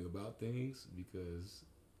going about things, because,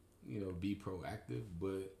 you know, be proactive,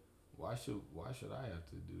 but why should I have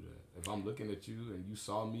to do that? If I'm looking at you and you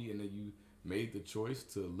saw me and then you made the choice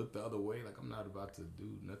to look the other way, like I'm not about to do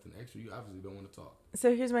nothing extra. You obviously don't want to talk.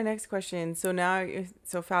 So here's my next question. So now,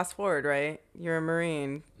 so fast forward, right? You're a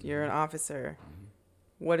Marine. You're an officer.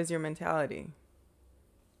 What is your mentality?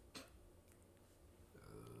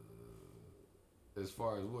 As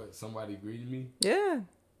far as what? Somebody greeting me? Yeah.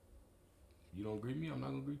 You don't greet me, I'm not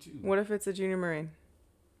going to greet you. What if it's a junior Marine?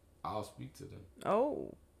 I'll speak to them.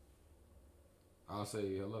 Oh. I'll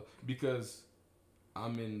say hello. Because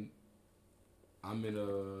I'm in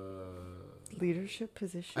a leadership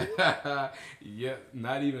position? Yeah,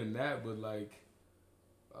 not even that, but like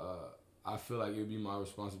I feel like it'd be my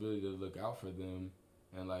responsibility to look out for them.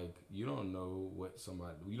 And like, you don't know what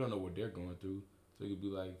they're going through. So you could be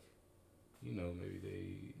like, you know,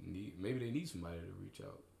 maybe they need somebody to reach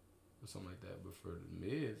out or something like that. But for the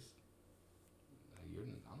mids, like, it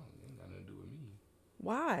ain't got nothing to do with me.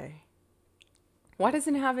 Why? Why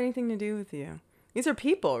doesn't it have anything to do with you? These are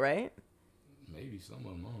people, right? Maybe some of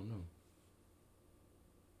them, I don't know.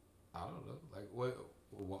 I don't know.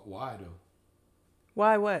 Like, why though?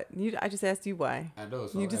 Why what? I just asked you why. I know.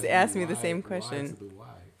 So you just asked me the same question.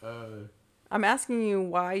 Why? I'm asking you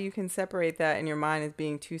why you can separate that in your mind as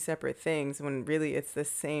being two separate things when really it's the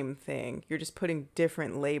same thing. You're just putting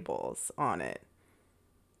different labels on it.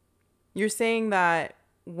 You're saying that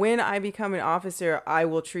when I become an officer, I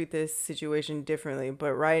will treat this situation differently.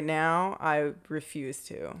 But right now, I refuse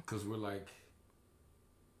to. Because we're like,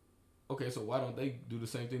 okay, so why don't they do the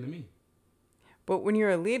same thing to me? But when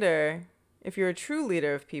you're a leader, if you're a true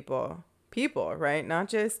leader of people, right? Not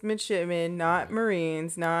just midshipmen, not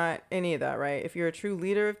Marines, not any of that, right? If you're a true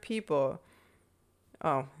leader of people,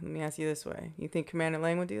 let me ask you this way. You think Commander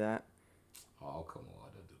Lang would do that? Oh, come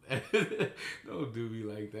on. Don't do that. Don't do me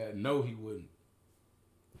like that. No, he wouldn't.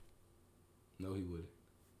 No, he wouldn't.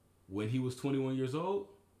 When he was 21 years old,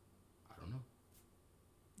 I don't know.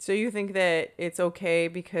 So you think that it's okay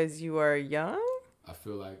because you are young? I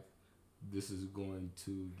feel like this is going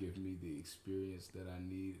to give me the experience that I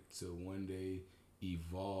need to one day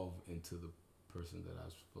evolve into the person that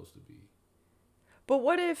I'm supposed to be. But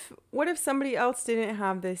what if somebody else didn't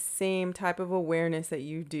have this same type of awareness that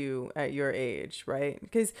you do at your age, right?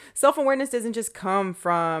 Because self-awareness doesn't just come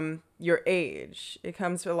from your age. It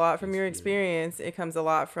comes a lot from your experience. It comes a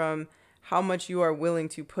lot from how much you are willing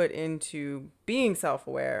to put into being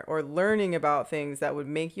self-aware or learning about things that would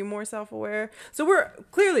make you more self-aware. So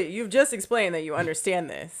you've just explained that you understand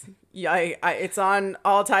this. It's on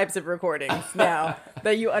all types of recordings now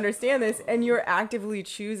that you understand this, and you're actively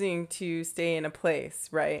choosing to stay in a place,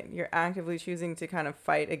 right? You're actively choosing to kind of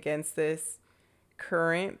fight against this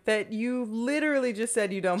current that you literally just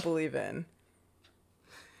said you don't believe in.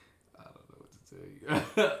 I don't know what to tell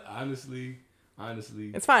you.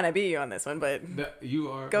 Honestly, it's fine. I beat you on this one, but you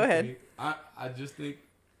are. Go ahead. I just think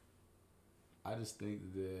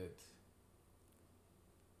that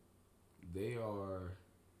they are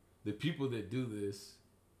the people that do this.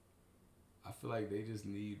 I feel like they just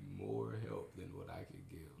need more help than what I can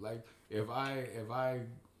give. Like if I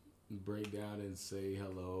break down and say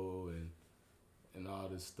hello and all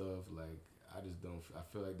this stuff, like I just don't. I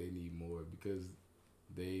feel like they need more because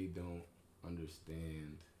they don't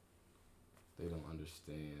understand. They don't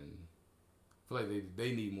understand. I feel like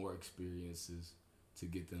they need more experiences to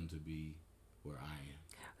get them to be where I am.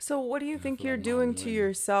 So what do you think you're doing to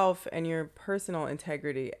yourself and your personal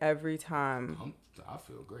integrity every time? I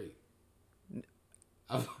feel great.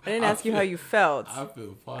 I didn't ask you how you felt. I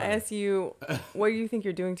feel fine. I asked you, what do you think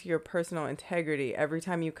you're doing to your personal integrity every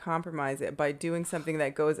time you compromise it by doing something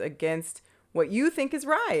that goes against what you think is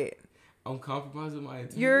right? I'm compromising my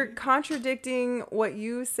integrity? You're contradicting what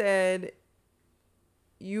you said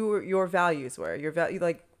your values were.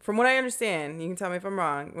 Like, from what I understand, you can tell me if I'm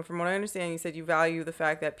wrong, but from what I understand, you said you value the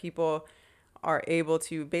fact that people are able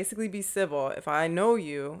to basically be civil. If I know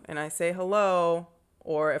you and I say hello,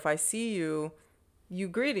 or if I see you, you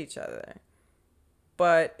greet each other.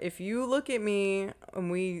 But if you look at me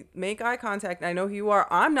and we make eye contact and I know who you are,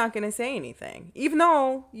 I'm not going to say anything. Even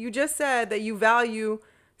though you just said that you value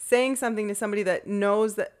saying something to somebody that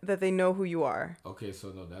knows that they know who you are. Okay, so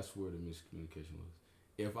no, that's where the miscommunication was.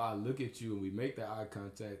 If I look at you and we make that eye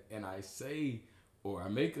contact and I say, or I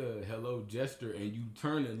make a hello gesture and you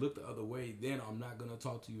turn and look the other way, then I'm not going to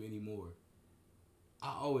talk to you anymore.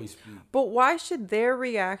 I always speak. But why should their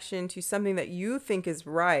reaction to something that you think is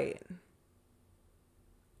right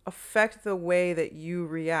affect the way that you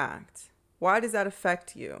react? Why does that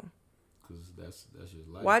affect you? Because that's your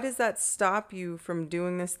life. Why does that stop you from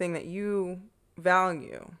doing this thing that you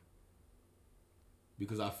value?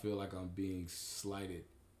 Because I feel like I'm being slighted.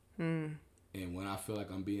 And when I feel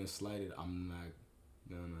like I'm being slighted, I'm not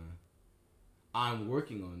gonna... I'm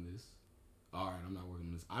working on this. All right, I'm not working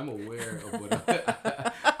on this. I'm aware of what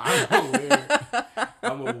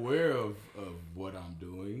I'm aware of what I'm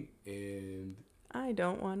doing, and I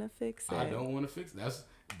don't want to fix it. I don't want to fix it.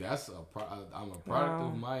 I'm a product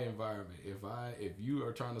of my environment. If you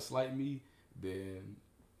are trying to slight me, then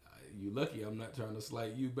you lucky I'm not trying to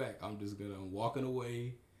slight you back. I'm walking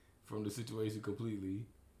away from the situation completely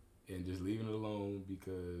and just leaving it alone,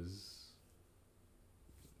 because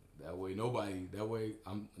that way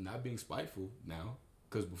I'm not being spiteful now.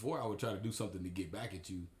 Because before I would try to do something to get back at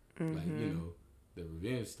you, like, the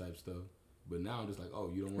revenge type stuff. But now I'm just like,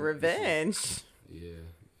 oh, you don't want revenge. Yeah.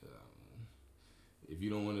 If you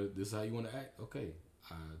don't want to, this is how you want to act. Okay,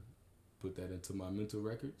 I put that into my mental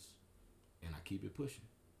records, and I keep it pushing.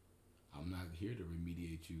 I'm not here to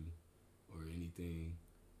remediate you or anything.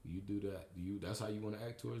 You do that. That's how you want to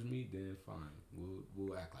act towards me. Then fine,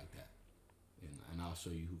 we'll act like that, and I'll show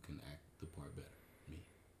you who can act the part better. Me.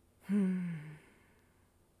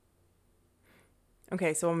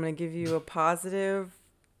 Okay, so I'm gonna give you a positive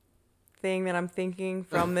thing that I'm thinking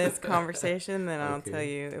from this conversation, then I'll tell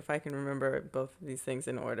you if I can remember both of these things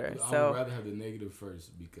in order. I would rather have the negative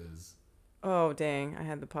first because... Oh, dang. I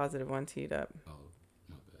had the positive one teed up. Oh,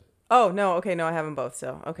 my bad. Oh, no. Okay, no, I have them both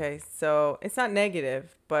still. Okay, so it's not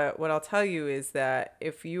negative, but what I'll tell you is that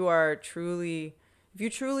if you truly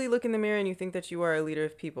look in the mirror and you think that you are a leader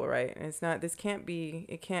of people, right? And it can't be,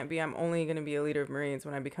 I'm only going to be a leader of Marines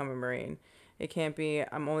when I become a Marine. It can't be,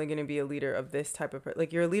 I'm only going to be a leader of this type of...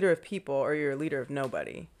 Like, you're a leader of people or you're a leader of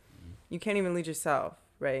nobody. Mm-hmm. You can't even lead yourself,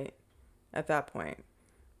 right? At that point.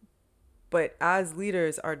 But as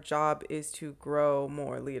leaders, our job is to grow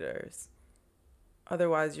more leaders.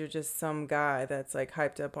 Otherwise, you're just some guy that's, like,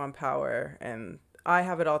 hyped up on power and I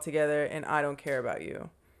have it all together and I don't care about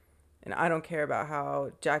you. And I don't care about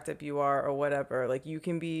how jacked up you are or whatever. Like, you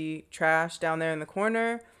can be trash down there in the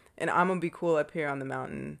corner and I'm going to be cool up here on the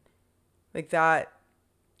mountain. Like that,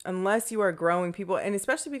 unless you are growing people, and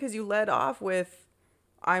especially because you led off with,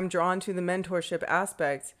 I'm drawn to the mentorship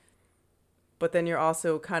aspect, but then you're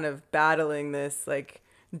also kind of battling this like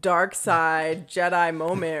dark side Jedi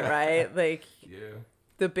moment, right? Like, yeah.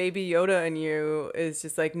 The baby Yoda in you is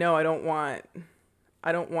just like, no, I don't want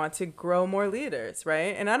I don't want to grow more leaders,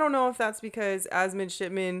 right? And I don't know if that's because as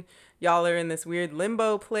midshipmen, y'all are in this weird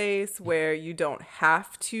limbo place where you don't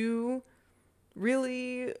have to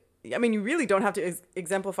really, I mean, you really don't have to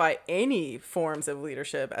exemplify any forms of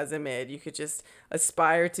leadership as a mid. You could just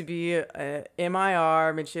aspire to be a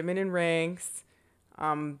MIR, midshipman in ranks,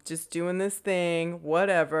 just doing this thing,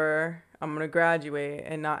 whatever. I'm going to graduate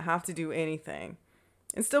and not have to do anything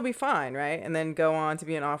and still be fine, right? And then go on to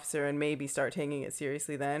be an officer and maybe start taking it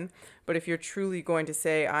seriously then. But if you're truly going to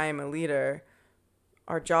say, I am a leader,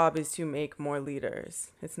 our job is to make more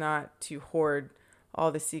leaders. It's not to hoard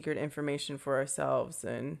all the secret information for ourselves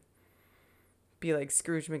and be like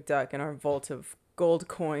Scrooge McDuck in our vault of gold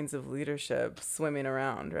coins of leadership swimming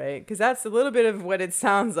around, right? Because that's a little bit of what it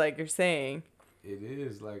sounds like you're saying. It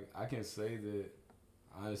is. Like, I can say that,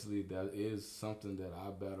 honestly, that is something that I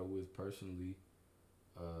battle with personally.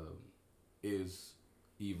 Is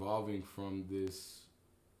evolving from this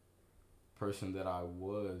person that I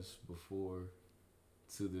was before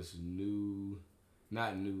to this new,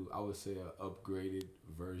 not new, I would say an upgraded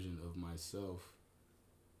version of myself.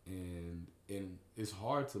 And it's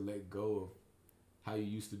hard to let go of how you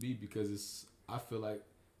used to be, because I feel like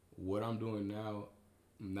what I'm doing now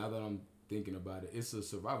that I'm thinking about it, it's a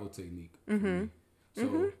survival technique for me.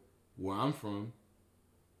 So where I'm from,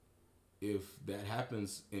 if that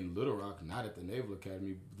happens in Little Rock, not at the Naval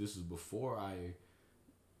Academy, this is before I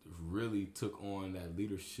really took on that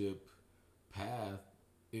leadership path.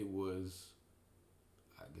 It was,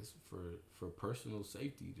 I guess, for personal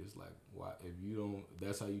safety. Just like, why, if you don't,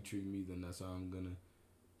 that's how you treat me, then that's how I'm gonna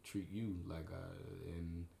treat you. Like,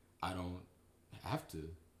 and I don't have to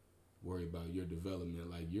worry about your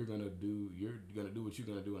development. Like, you're gonna do what you're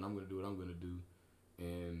gonna do, and I'm gonna do what I'm gonna do,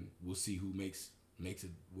 and we'll see who makes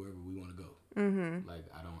it wherever we want to go. Like,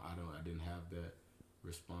 I didn't have that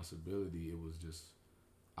responsibility. It was just,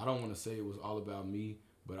 I don't want to say it was all about me,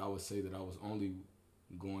 but I would say that I was only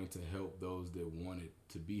going to help those that wanted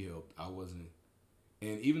to be helped. I wasn't,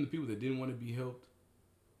 and even the people that didn't want to be helped,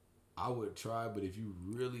 I would try. But if you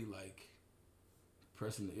really like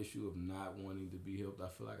pressing the issue of not wanting to be helped, I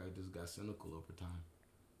feel like I just got cynical over time.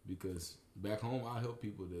 Because back home, I help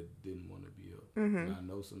people that didn't want to be helped. And I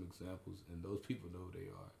know some examples, and those people know who they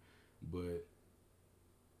are. But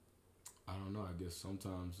I don't know. I guess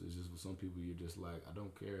sometimes it's just with some people, you're just like, I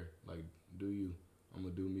don't care. Like, do you? I'm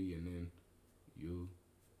going to do me, and then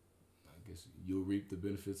you'll reap the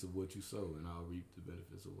benefits of what you sow, and I'll reap the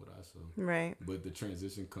benefits of what I sow. Right. But the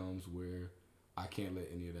transition comes where I can't let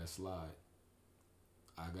any of that slide.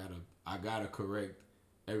 I gotta correct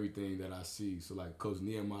everything that I see. So like Coach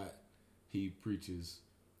Nehemiah, he preaches,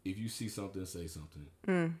 if you see something, say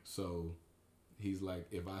something. So he's like,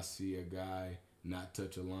 if I see a guy not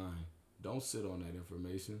touch a line, don't sit on that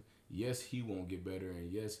information. Yes, he won't get better,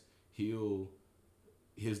 and yes,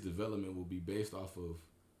 his development will be based off of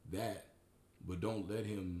that, but don't let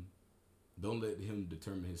him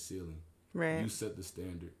determine his ceiling. Right. You set the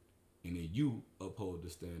standard, and then you uphold the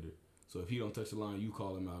standard. So if he don't touch the line, you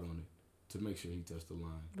call him out on it to make sure he touched the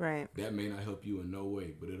line. Right. That may not help you in no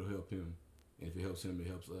way, but it'll help him. And if it helps him, it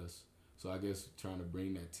helps us. So I guess trying to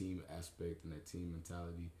bring that team aspect and that team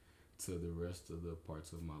mentality to the rest of the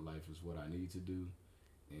parts of my life is what I need to do.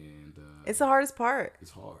 And it's the hardest part.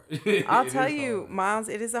 It's hard. I'll tell you, Miles,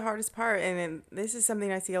 it is the hardest part. And this is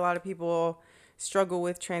something I see a lot of people struggle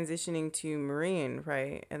with transitioning to Marine,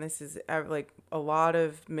 right? And this is like a lot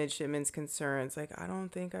of midshipmen's concerns. Like, I don't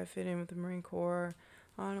think I fit in with the Marine Corps.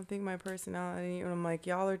 I don't think my personality. And I'm like,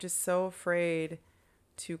 y'all are just so afraid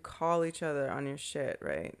to call each other on your shit,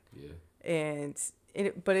 right? Yeah. And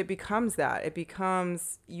but it becomes that. It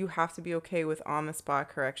becomes, you have to be okay with on-the-spot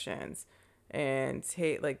corrections. And,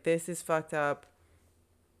 hey, like, this is fucked up.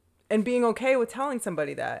 And being okay with telling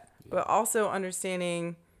somebody that. Yeah. But also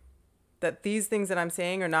understanding that these things that I'm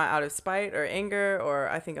saying are not out of spite or anger or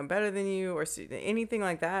I think I'm better than you or anything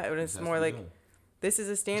like that. It's more like, this is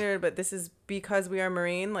a standard, but this is because we are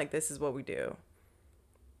Marine. Like, this is what we do.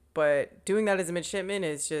 But doing that as a midshipman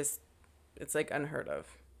is just, it's like unheard of.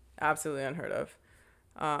 Absolutely unheard of.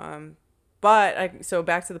 So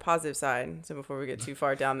back to the positive side. So before we get too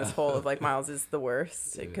far down this hole of like Miles is the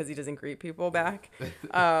worst because he doesn't greet people back.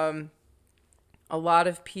 A lot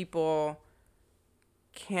of people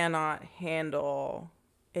cannot handle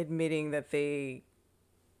admitting that they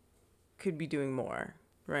could be doing more,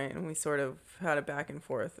 right? And we sort of had a back and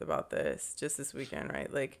forth about this just this weekend,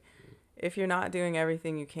 right? Like, if you're not doing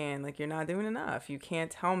everything you can, like, you're not doing enough. You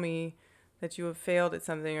can't tell me that you have failed at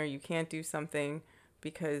something or you can't do something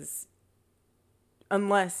because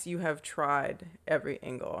unless you have tried every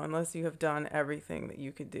angle, unless you have done everything that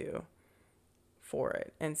you could do for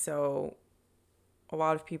it. And so a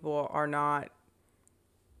lot of people are not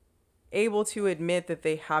able to admit that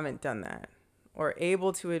they haven't done that, or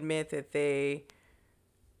able to admit that they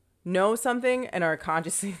know something and are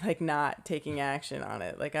consciously like not taking action on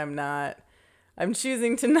it. Like I'm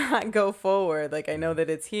choosing to not go forward. Like I know that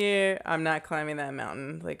it's here. I'm not climbing that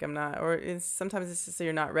mountain. Like I'm not, or sometimes it's just so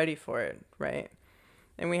you're not ready for it. Right.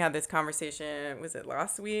 And we had this conversation, was it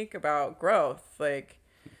last week, about growth, like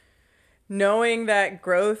knowing that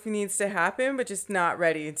growth needs to happen, but just not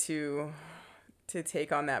ready to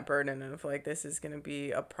take on that burden of like, this is going to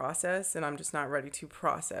be a process and I'm just not ready to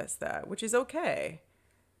process that, which is okay.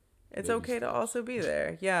 It's okay to also be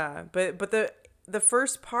there. Yeah. But the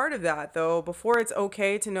first part of that though, before it's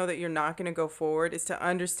okay to know that you're not going to go forward, is to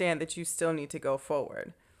understand that you still need to go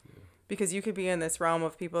forward. Yeah. Because you could be in this realm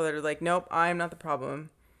of people that are like, nope, I'm not the problem.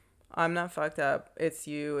 I'm not fucked up. It's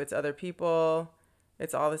you. It's other people.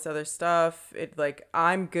 It's all this other stuff. It like,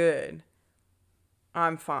 I'm good.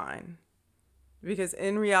 I'm fine. Because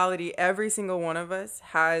in reality, every single one of us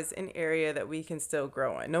has an area that we can still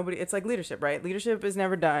grow in. It's like leadership, right? Leadership is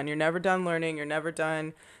never done. You're never done learning. You're never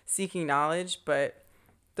done seeking knowledge. But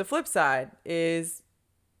the flip side is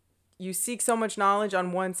you seek so much knowledge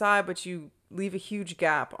on one side, but you leave a huge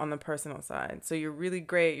gap on the personal side. So you're really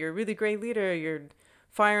great. You're a really great leader. You're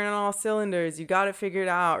firing on all cylinders. You got it figured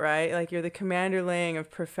out, right? Like you're the Commander Lang of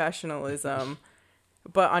professionalism.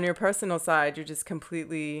 But on your personal side, you're just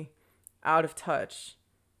completely out of touch,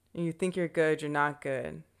 and you think you're good, you're not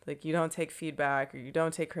good. Like you don't take feedback, or you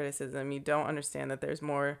don't take criticism. You don't understand that there's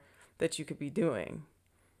more that you could be doing.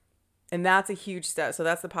 And that's a huge step. So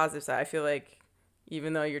that's the positive side. I feel like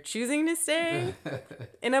even though you're choosing to stay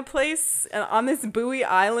in a place on this buoy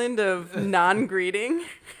island of non-greeting,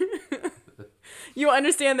 you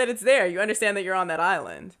understand that it's there. You understand that you're on that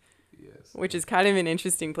island. Yes. Which is kind of an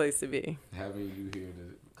interesting place to be. Having you here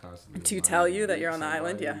to constantly to tell you that you're on the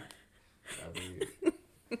island, yeah. I mean,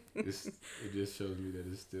 it just shows me that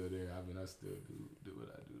it's still there. I mean, I still do what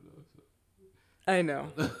I do, though. So. I know.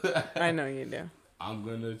 I know you do. I'm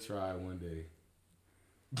going to try one day.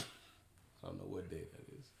 I don't know what day that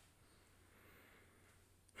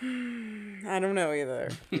is. I don't know either.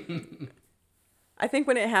 I think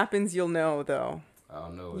when it happens, you'll know, though.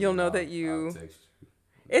 I'll know. You'll know that you... I'll text you.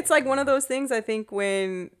 It's like one of those things, I think,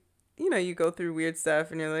 when, you go through weird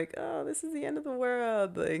stuff and you're like, oh, this is the end of the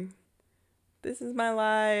world. Like... this is my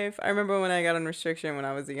life. I remember when I got on restriction when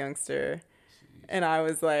I was a youngster. Jeez. And I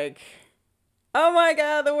was like, oh my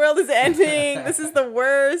God, the world is ending. This is the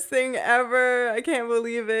worst thing ever. I can't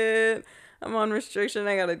believe it. I'm on restriction.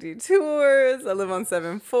 I got to do tours. I live on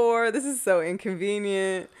 7-4. This is so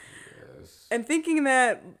inconvenient. Yes. And thinking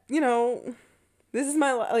that, this is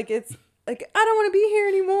my life. Like, it's like, I don't want to be here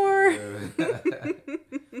anymore.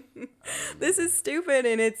 This is stupid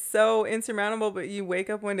and it's so insurmountable, but you wake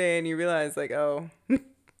up one day and you realize like, oh,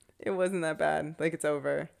 it wasn't that bad. Like it's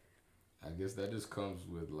over. I guess that just comes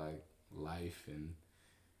with like life and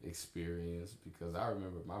experience, because I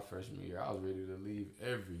remember my freshman year, I was ready to leave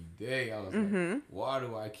every day. I was like, why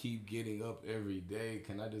do I keep getting up every day?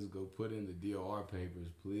 Can I just go put in the DOR papers,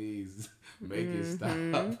 please? Make it stop.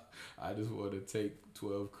 I just want to take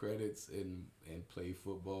 12 credits and play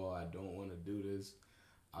football. I don't want to do this.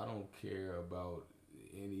 I don't care about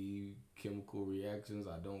any chemical reactions.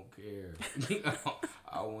 I don't care.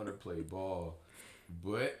 I want to play ball.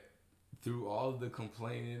 But through all of the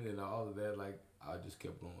complaining and all of that, like, I just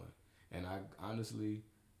kept going. And I honestly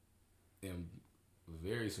am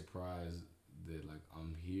very surprised that, like,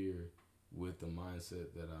 I'm here with the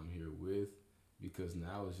mindset that I'm here with, because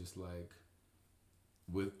now it's just like,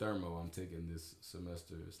 with thermo, I'm taking this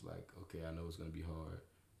semester. It's like, okay, I know it's going to be hard,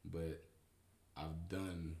 but I've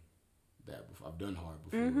done that before. I've done hard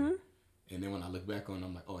before. And then when I look back on it,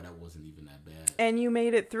 I'm like, oh, that wasn't even that bad. And you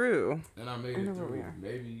made it through. And I made it through.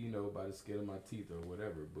 Maybe, by the skin of my teeth or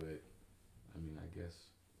whatever. But, I mean, I guess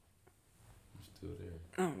I'm still there.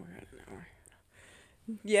 Oh, we're at an hour.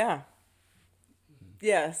 Yeah.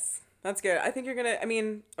 Yes. That's good. I think you're going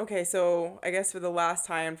to, okay, so I guess for the last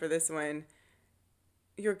time for this one,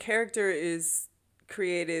 your character is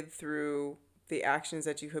created through the actions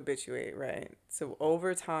that you habituate, right? So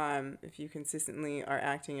over time, if you consistently are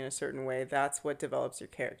acting in a certain way, that's what develops your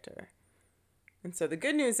character. And so the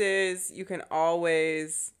good news is you can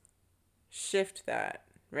always shift that,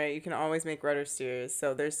 right? You can always make rudder steers.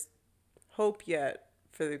 So there's hope yet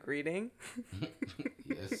for the greeting.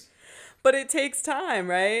 Yes. But it takes time,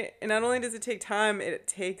 right? And not only does it take time, it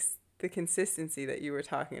takes the consistency that you were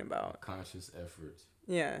talking about. Conscious effort.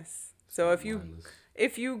 Yes. So if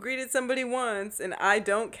you greeted somebody once and I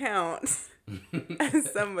don't count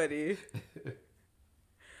as somebody,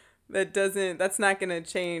 that's not going to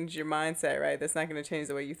change your mindset, right? That's not going to change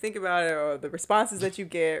the way you think about it or the responses that you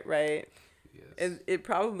get, right? Yes. It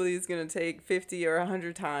probably is going to take 50 or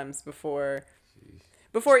 100 times before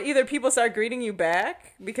either people start greeting you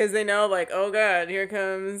back because they know, like, oh God, here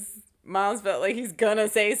comes Miles, felt like he's gonna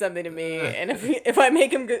say something to me, and if I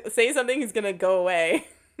make him say something, he's gonna go away.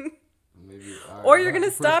 Maybe, or you're gonna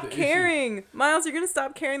stop caring, Miles. You're gonna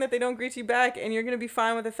stop caring that they don't greet you back, and you're gonna be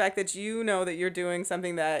fine with the fact that you know that you're doing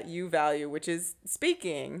something that you value, which is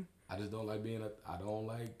speaking. I just don't like being I don't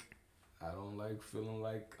like feeling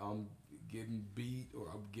like I'm getting beat or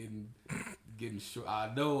I'm getting short.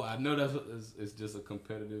 I know it's just a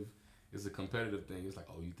competitive. It's a competitive thing. It's like,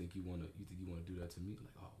 oh, you think you wanna do that to me?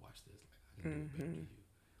 Like, oh, watch this. Like, I can do it better than you.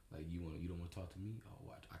 Like, you don't want to talk to me? Oh,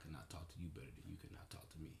 watch. I cannot talk to you better than you cannot talk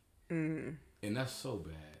to me. Mm-hmm. And that's so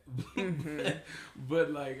bad. Mm-hmm.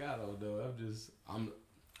 but like, I don't know.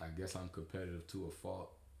 I guess I'm competitive to a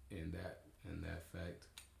fault in that fact.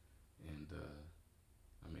 And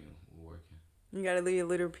I mean, we're working. You gotta be a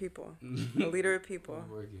leader of people. A leader of people.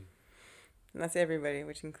 We're working. And that's everybody,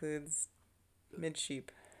 which includes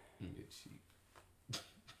mid-sheep.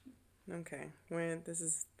 Okay.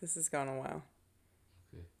 This has gone a while.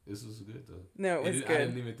 Okay. This was good though. No, it was good. I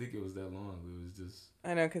didn't even think it was that long. It was just.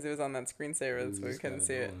 I know, because it was on that screensaver, that's why we couldn't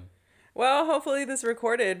see it. Well, hopefully this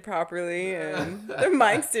recorded properly and the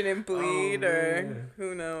mics didn't bleed or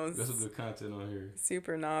who knows. That's some good content on here.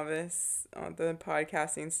 Super novice on the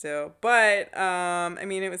podcasting still. But, I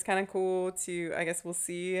mean, it was kind of cool to, I guess we'll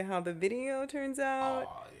see how the video turns out.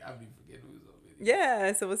 Oh, yeah, I'd be forgetting who's on video.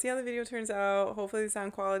 Yeah, so we'll see how the video turns out. Hopefully the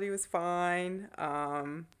sound quality was fine.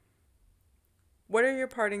 What are your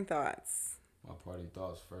parting thoughts? My parting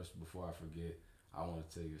thoughts first, before I forget, I want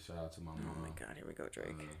to take a shout out to my mom. Oh my God, here we go,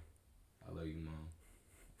 Drake. I love you, Mom.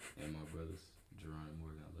 And my brothers, Jerron and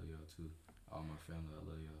Morgan, I love y'all too. All my family, I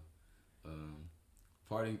love y'all.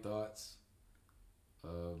 Parting thoughts,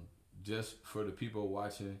 just for the people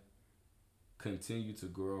watching, continue to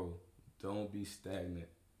grow. Don't be stagnant.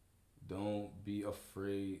 Don't be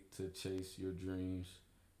afraid to chase your dreams.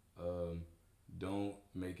 Don't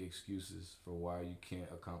make excuses for why you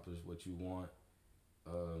can't accomplish what you want.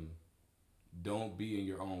 Don't be in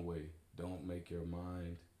your own way. Don't make your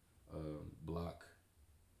mind block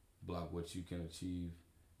what you can achieve,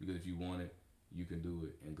 because if you want it, you can do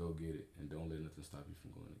it, and go get it, and don't let nothing stop you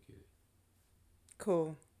from going to get it.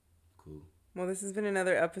 Cool. Well, this has been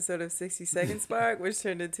another episode of 60 Second Spark, which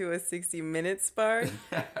turned into a 60-minute spark.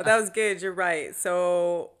 But that was good. You're right.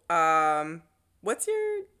 So, what are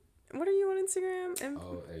you on Instagram?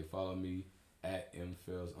 Hey, follow me at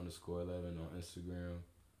mfels_11 on Instagram.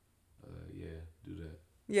 Yeah, do that.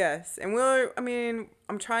 Yes, and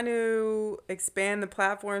I'm trying to expand the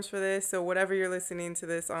platforms for this, so whatever you're listening to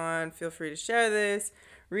this on, feel free to share this,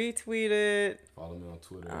 retweet it. Follow me on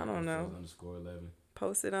Twitter. I don't know. _11.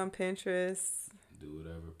 Post it on Pinterest. Do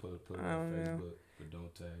whatever. Put it on Facebook, but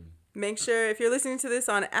don't tag me. Make sure, if you're listening to this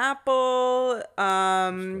on Apple,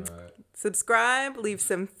 subscribe, leave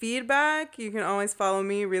some feedback. You can always follow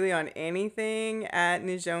me really on anything at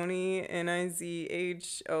Nizhonii, Nizhonlii.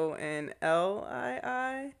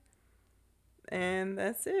 And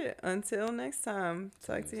that's it. Until next time.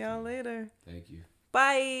 Talk to y'all later. Thank you.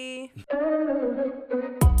 Bye.